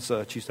next one's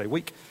Tuesday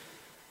week.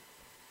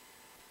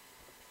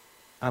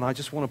 And I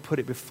just want to put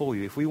it before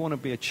you. If we want to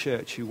be a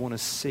church who want to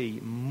see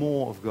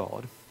more of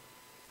God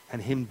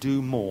and him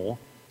do more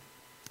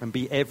and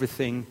be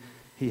everything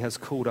he has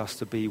called us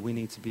to be, we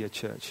need to be a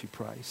church who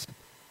prays.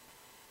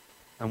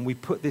 And we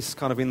put this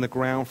kind of in the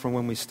ground from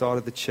when we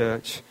started the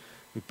church.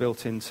 We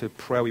built into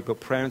prayer. We built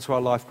prayer into our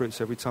life groups.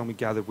 Every time we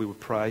gathered, we would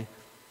pray.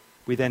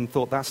 We then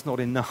thought that's not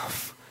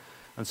enough.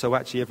 And so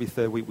actually every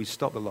third week we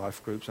stopped the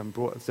life groups and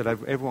said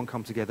everyone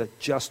come together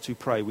just to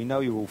pray. We know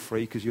you're all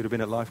free because you'd have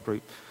been at life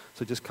group.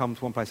 So just come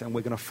to one place and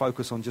we're going to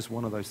focus on just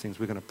one of those things.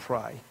 We're going to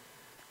pray.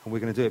 And we're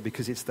going to do it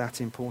because it's that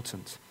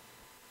important.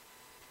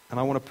 And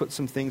I want to put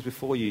some things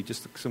before you,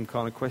 just some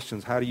kind of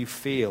questions. How do you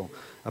feel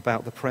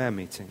about the prayer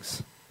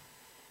meetings?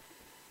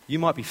 You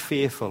might be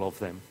fearful of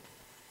them.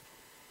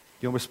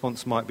 Your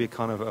response might be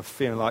kind of a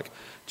feeling like,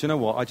 do you know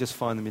what, I just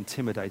find them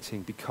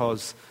intimidating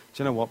because,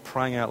 do you know what,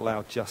 praying out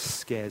loud just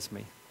scares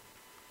me.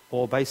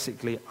 Or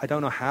basically, I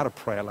don't know how to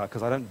pray out loud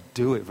because I don't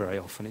do it very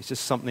often. It's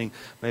just something,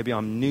 maybe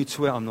I'm new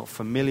to it, I'm not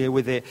familiar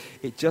with it.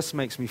 It just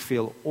makes me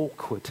feel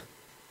awkward.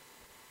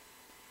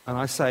 And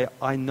I say,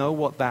 I know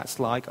what that's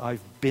like.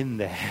 I've been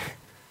there.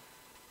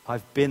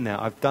 I've been there.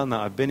 I've done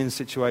that. I've been in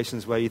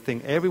situations where you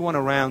think everyone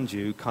around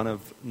you kind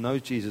of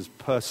knows Jesus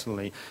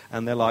personally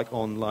and they're like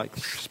on like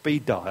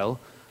speed dial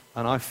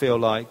and I feel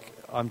like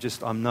I'm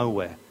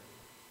nowhere.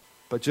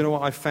 But do you know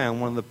what I found?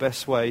 One of the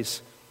best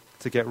ways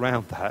to get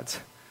around that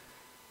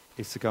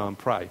is to go and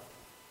pray.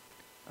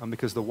 And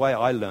because the way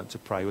I learnt to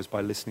pray was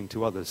by listening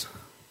to others.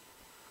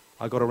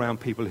 I got around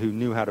people who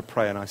knew how to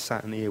pray, and I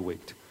sat and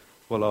earwigged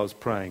while I was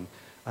praying.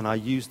 And I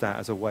used that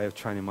as a way of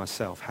training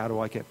myself. How do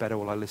I get better?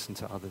 Well, I listen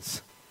to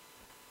others.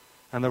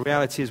 And the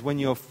reality is, when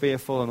you're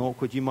fearful and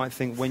awkward, you might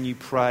think when you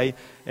pray,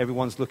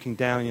 everyone's looking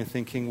down and you're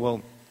thinking,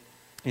 well,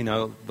 you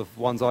know, the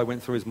ones I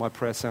went through is my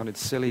prayer sounded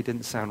silly,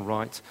 didn't sound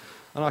right.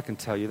 And I can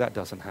tell you that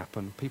doesn't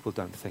happen. People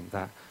don't think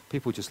that.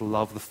 People just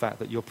love the fact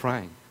that you're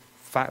praying,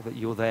 the fact that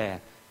you're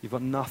there. You've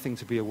got nothing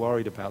to be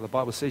worried about. The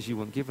Bible says you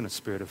weren't given a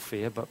spirit of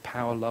fear, but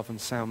power, love,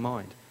 and sound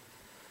mind.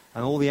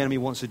 And all the enemy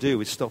wants to do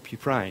is stop you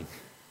praying.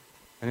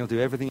 And he'll do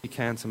everything he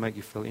can to make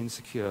you feel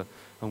insecure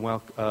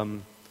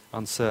and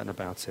uncertain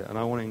about it. And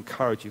I want to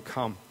encourage you,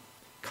 come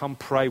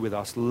pray with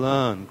us,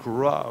 learn,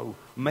 grow,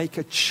 make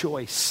a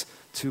choice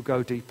to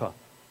go deeper,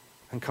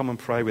 and come and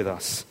pray with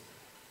us.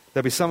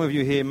 There'll be some of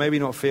you here, maybe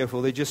not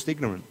fearful, they're just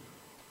ignorant.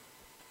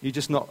 You're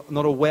just not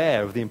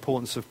aware of the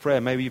importance of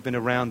prayer. Maybe you've been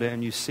around it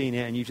and you've seen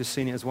it, and you've just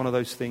seen it as one of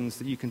those things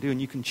that you can do,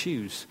 and you can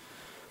choose.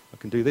 I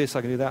can do this,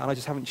 I can do that, and I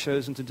just haven't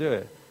chosen to do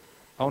it.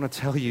 I want to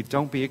tell you,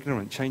 don't be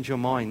ignorant. Change your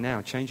mind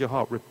now. Change your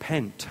heart.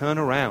 Repent. Turn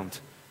around.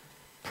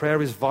 Prayer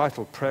is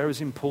vital. Prayer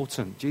is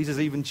important.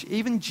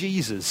 Even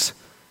Jesus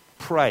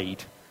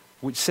prayed,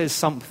 which says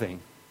something.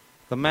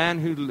 The man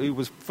who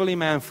was fully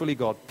man, fully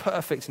God,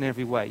 perfect in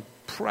every way,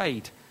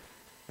 prayed.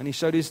 And he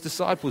showed his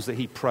disciples that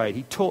he prayed.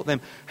 He taught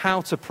them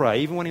how to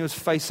pray. Even when he was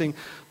facing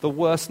the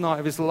worst night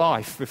of his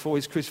life before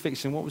his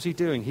crucifixion, what was he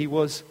doing? He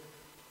was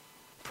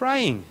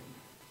praying.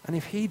 And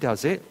if he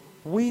does it,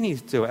 we need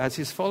to do it as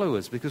his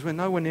followers, because we're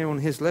nowhere near on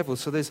his level.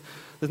 So there's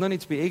no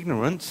need to be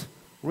ignorant.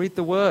 Read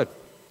the Word.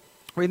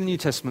 Read the New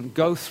Testament.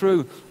 Go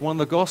through one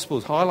of the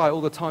Gospels. Highlight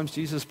all the times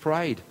Jesus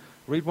prayed.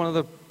 Read one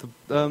of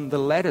the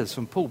letters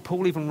from Paul.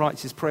 Paul even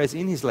writes his prayers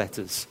in his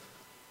letters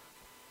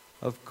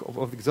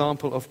of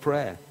example of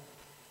prayer.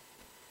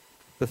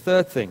 The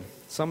third thing,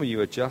 some of you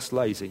are just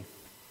lazy.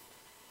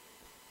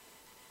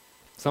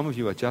 Some of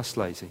you are just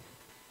lazy.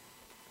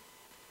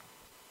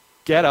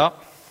 Get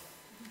up.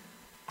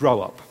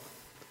 Grow up.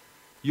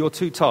 You're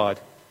too tired.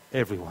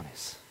 Everyone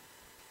is.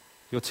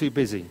 You're too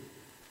busy.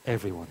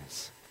 Everyone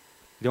is.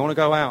 You don't want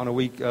to go out on a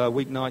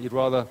weeknight. You'd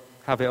rather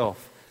have it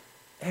off.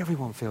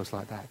 Everyone feels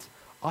like that.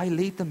 I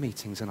lead the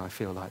meetings and I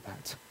feel like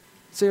that.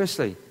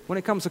 Seriously, when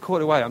it comes to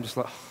 8:15, I'm just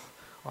like,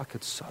 oh, I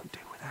could so do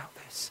without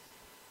this.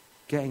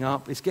 Getting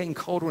up, it's getting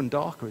colder and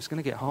darker. It's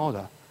going to get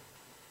harder.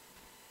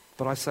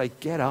 But I say,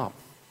 get up.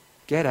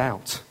 Get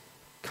out.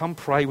 Come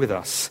pray with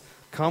us.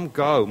 Come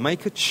go.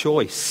 Make a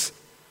choice.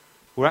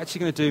 We're actually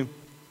going to do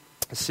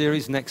a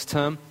series next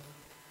term.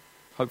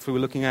 Hopefully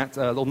we're looking at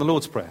on the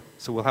Lord's Prayer.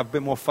 So we'll have a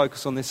bit more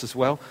focus on this as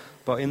well.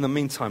 But in the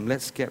meantime,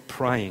 let's get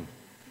praying.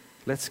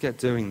 Let's get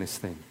doing this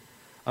thing.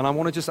 And I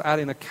want to just add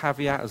in a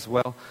caveat as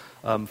well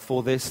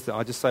for this. That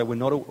I just say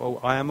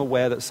I am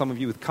aware that some of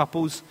you with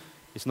couples,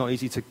 it's not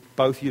easy to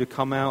both of you to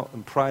come out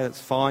and pray.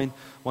 That's fine.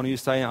 One of you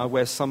staying. I'm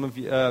aware some of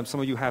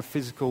you have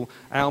physical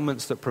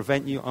ailments that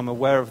prevent you. I'm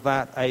aware of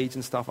that, age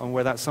and stuff. I'm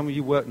aware that some of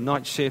you work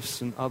night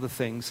shifts and other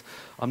things.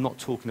 I'm not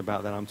talking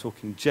about that. I'm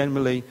talking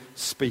generally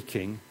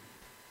speaking.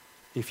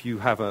 If you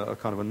have a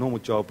kind of a normal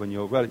job and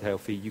you're relatively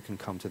healthy, you can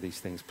come to these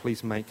things.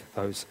 Please make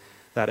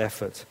that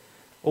effort.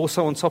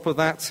 Also, on top of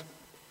that,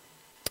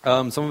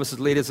 some of us as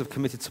leaders have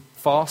committed to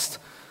fast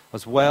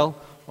as well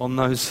on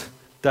those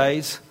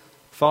days.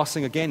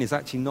 Fasting, again, is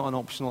actually not an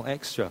optional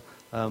extra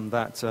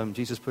that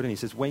Jesus put in. He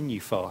says, when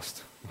you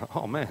fast.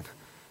 Oh, man,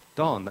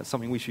 darn, that's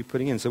something we should be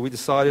putting in. So we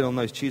decided on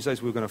those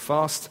Tuesdays we were going to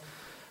fast,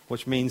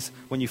 which means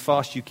when you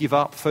fast, you give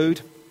up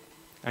food,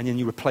 and then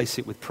you replace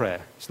it with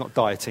prayer. It's not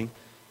dieting.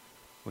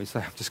 We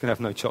say, I'm just going to have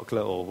no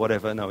chocolate or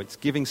whatever. No, it's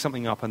giving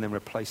something up and then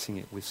replacing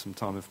it with some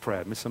time of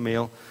prayer. Miss a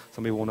meal.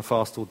 Some people want to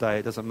fast all day.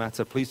 It doesn't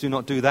matter. Please do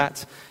not do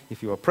that.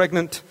 If you are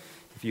pregnant,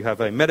 if you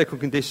have a medical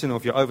condition, or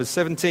if you're over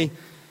 70,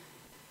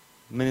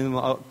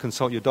 minimum,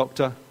 consult your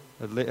doctor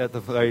at the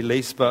very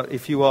least. But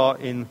if you are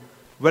in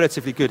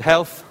relatively good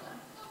health,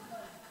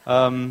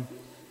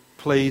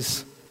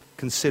 please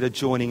consider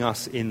joining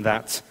us in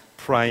that,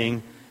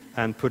 praying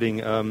and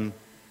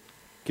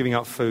giving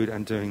up food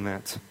and doing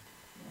that.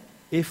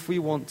 If we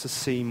want to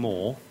see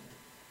more,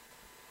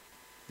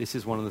 this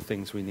is one of the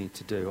things we need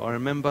to do. I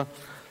remember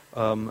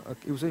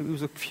it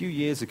was a few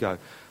years ago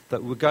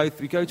that we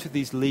go to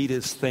these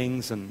leaders'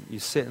 things, and you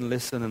sit and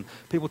listen, and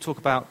people talk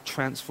about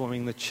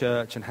transforming the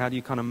church and how do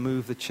you kind of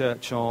move the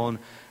church on,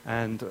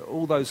 and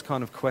all those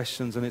kind of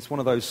questions. And it's one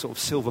of those sort of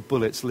silver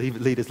bullets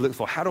leaders look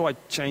for. How do I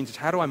change it?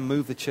 How do I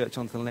move the church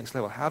on to the next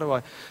level? How do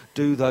I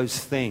do those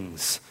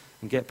things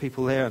and get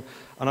people there?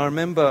 And I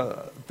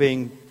remember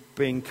being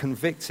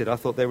convicted. I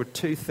thought there were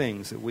two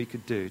things that we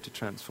could do to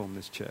transform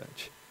this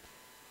church.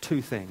 Two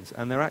things,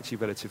 and they're actually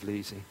relatively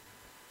easy.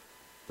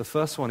 The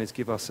first one is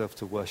give ourselves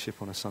to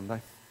worship on a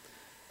Sunday,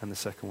 and the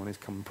second one is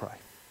come and pray.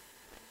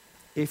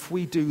 If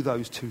we do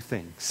those two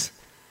things,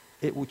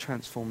 it will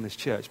transform this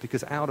church,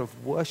 because out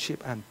of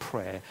worship and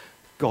prayer,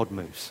 God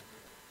moves.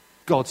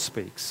 God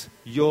speaks.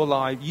 Your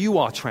life, you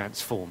are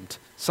transformed.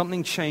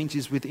 Something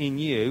changes within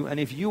you, and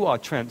if you are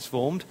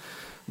transformed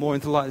more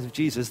into the light of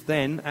Jesus,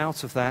 then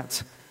out of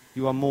that,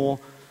 you are more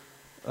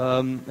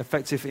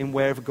effective in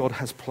wherever God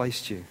has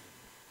placed you.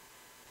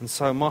 And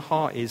so my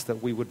heart is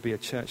that we would be a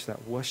church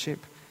that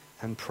worship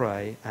and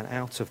pray, and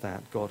out of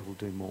that, God will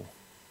do more,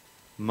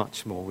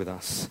 much more with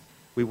us.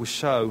 We will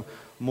show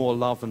more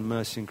love and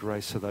mercy and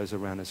grace to those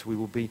around us. We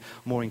will be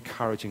more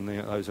encouraging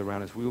than those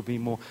around us. We will be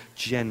more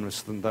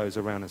generous than those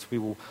around us. We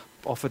will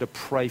offer to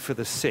pray for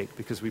the sick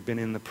because we've been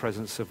in the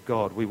presence of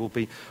God. We will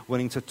be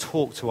willing to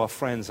talk to our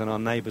friends and our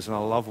neighbors and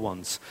our loved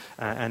ones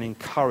and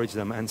encourage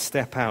them and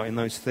step out in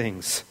those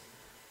things.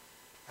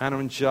 Anna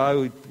and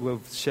Joe were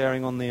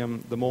sharing on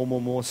the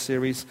More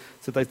series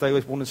today. They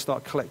always want to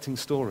start collecting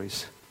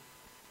stories.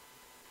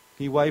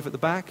 Can you wave at the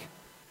back?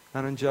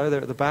 Anna and Joe,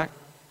 they're at the back.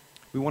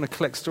 We want to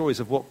collect stories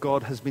of what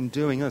God has been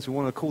doing us. We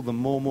want to call them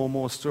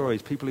more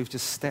stories. People who've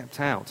just stepped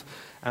out.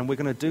 And we're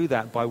going to do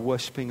that by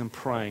worshiping and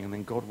praying. And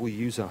then God will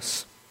use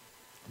us.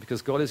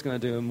 Because God is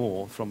going to do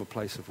more from a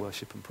place of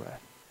worship and prayer.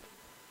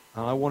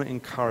 And I want to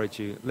encourage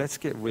you. Let's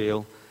get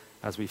real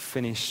as we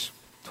finish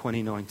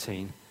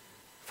 2019.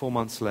 4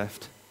 months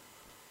left.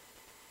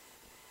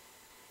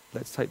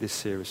 Let's take this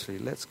seriously.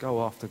 Let's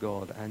go after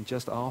God and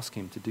just ask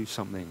him to do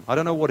something. I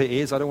don't know what it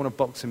is. I don't want to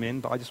box him in,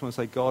 but I just want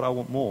to say, God, I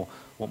want more.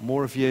 I want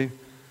more of you.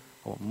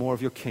 I want more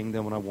of your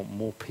kingdom, and I want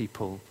more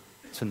people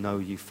to know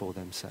you for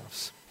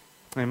themselves.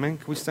 Amen.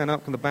 Can we stand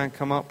up? Can the band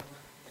come up?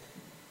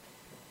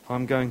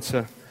 I'm going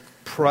to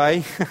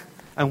pray,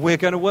 and we're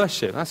going to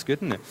worship. That's good,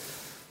 isn't it?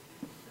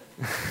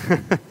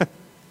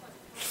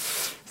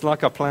 It's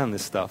like I planned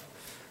this stuff.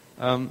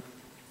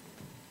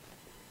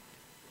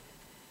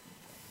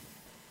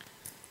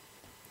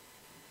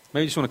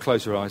 Maybe you just want to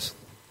close your eyes.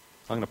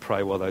 I'm going to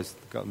pray while those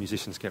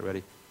musicians get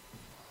ready.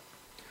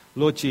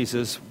 Lord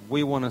Jesus,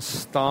 we want to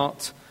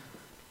start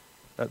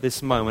at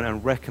this moment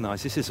and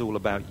recognize this is all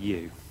about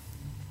you.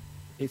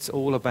 It's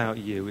all about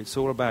you. It's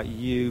all about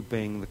you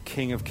being the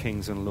King of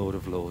Kings and Lord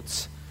of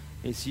Lords.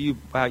 It's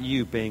about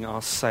you being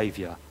our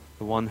Savior,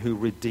 the one who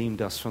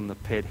redeemed us from the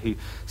pit, who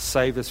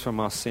saved us from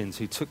our sins,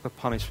 who took the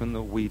punishment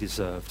that we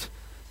deserved,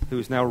 who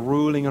is now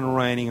ruling and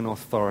reigning in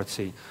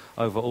authority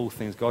over all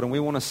things, God. And we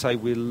want to say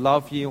we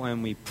love you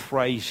and we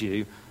praise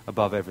you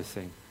above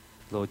everything,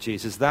 Lord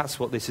Jesus. That's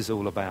what this is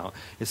all about.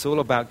 It's all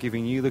about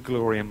giving you the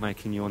glory and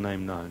making your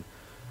name known.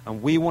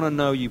 And we want to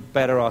know you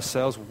better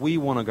ourselves. We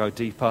want to go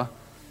deeper,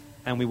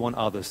 and we want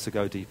others to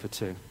go deeper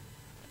too.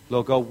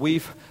 Lord God,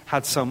 we've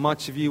had so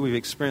much of you, we've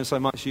experienced so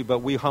much of you, but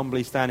we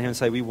humbly stand here and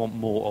say we want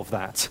more of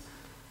that.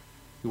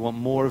 We want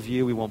more of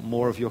you. We want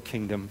more of your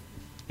kingdom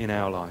in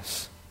our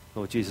lives,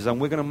 Lord Jesus. And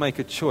we're going to make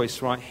a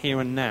choice right here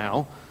and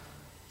now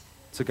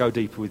to go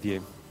deeper with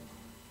you.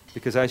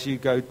 Because as we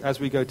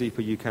go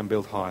deeper, you can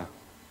build higher.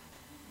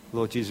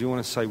 Lord Jesus, we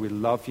want to say we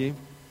love you.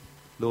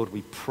 Lord,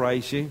 we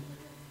praise you.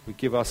 We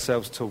give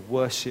ourselves to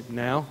worship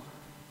now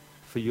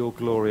for your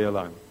glory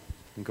alone.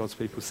 And God's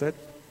people said,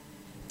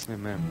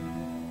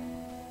 amen.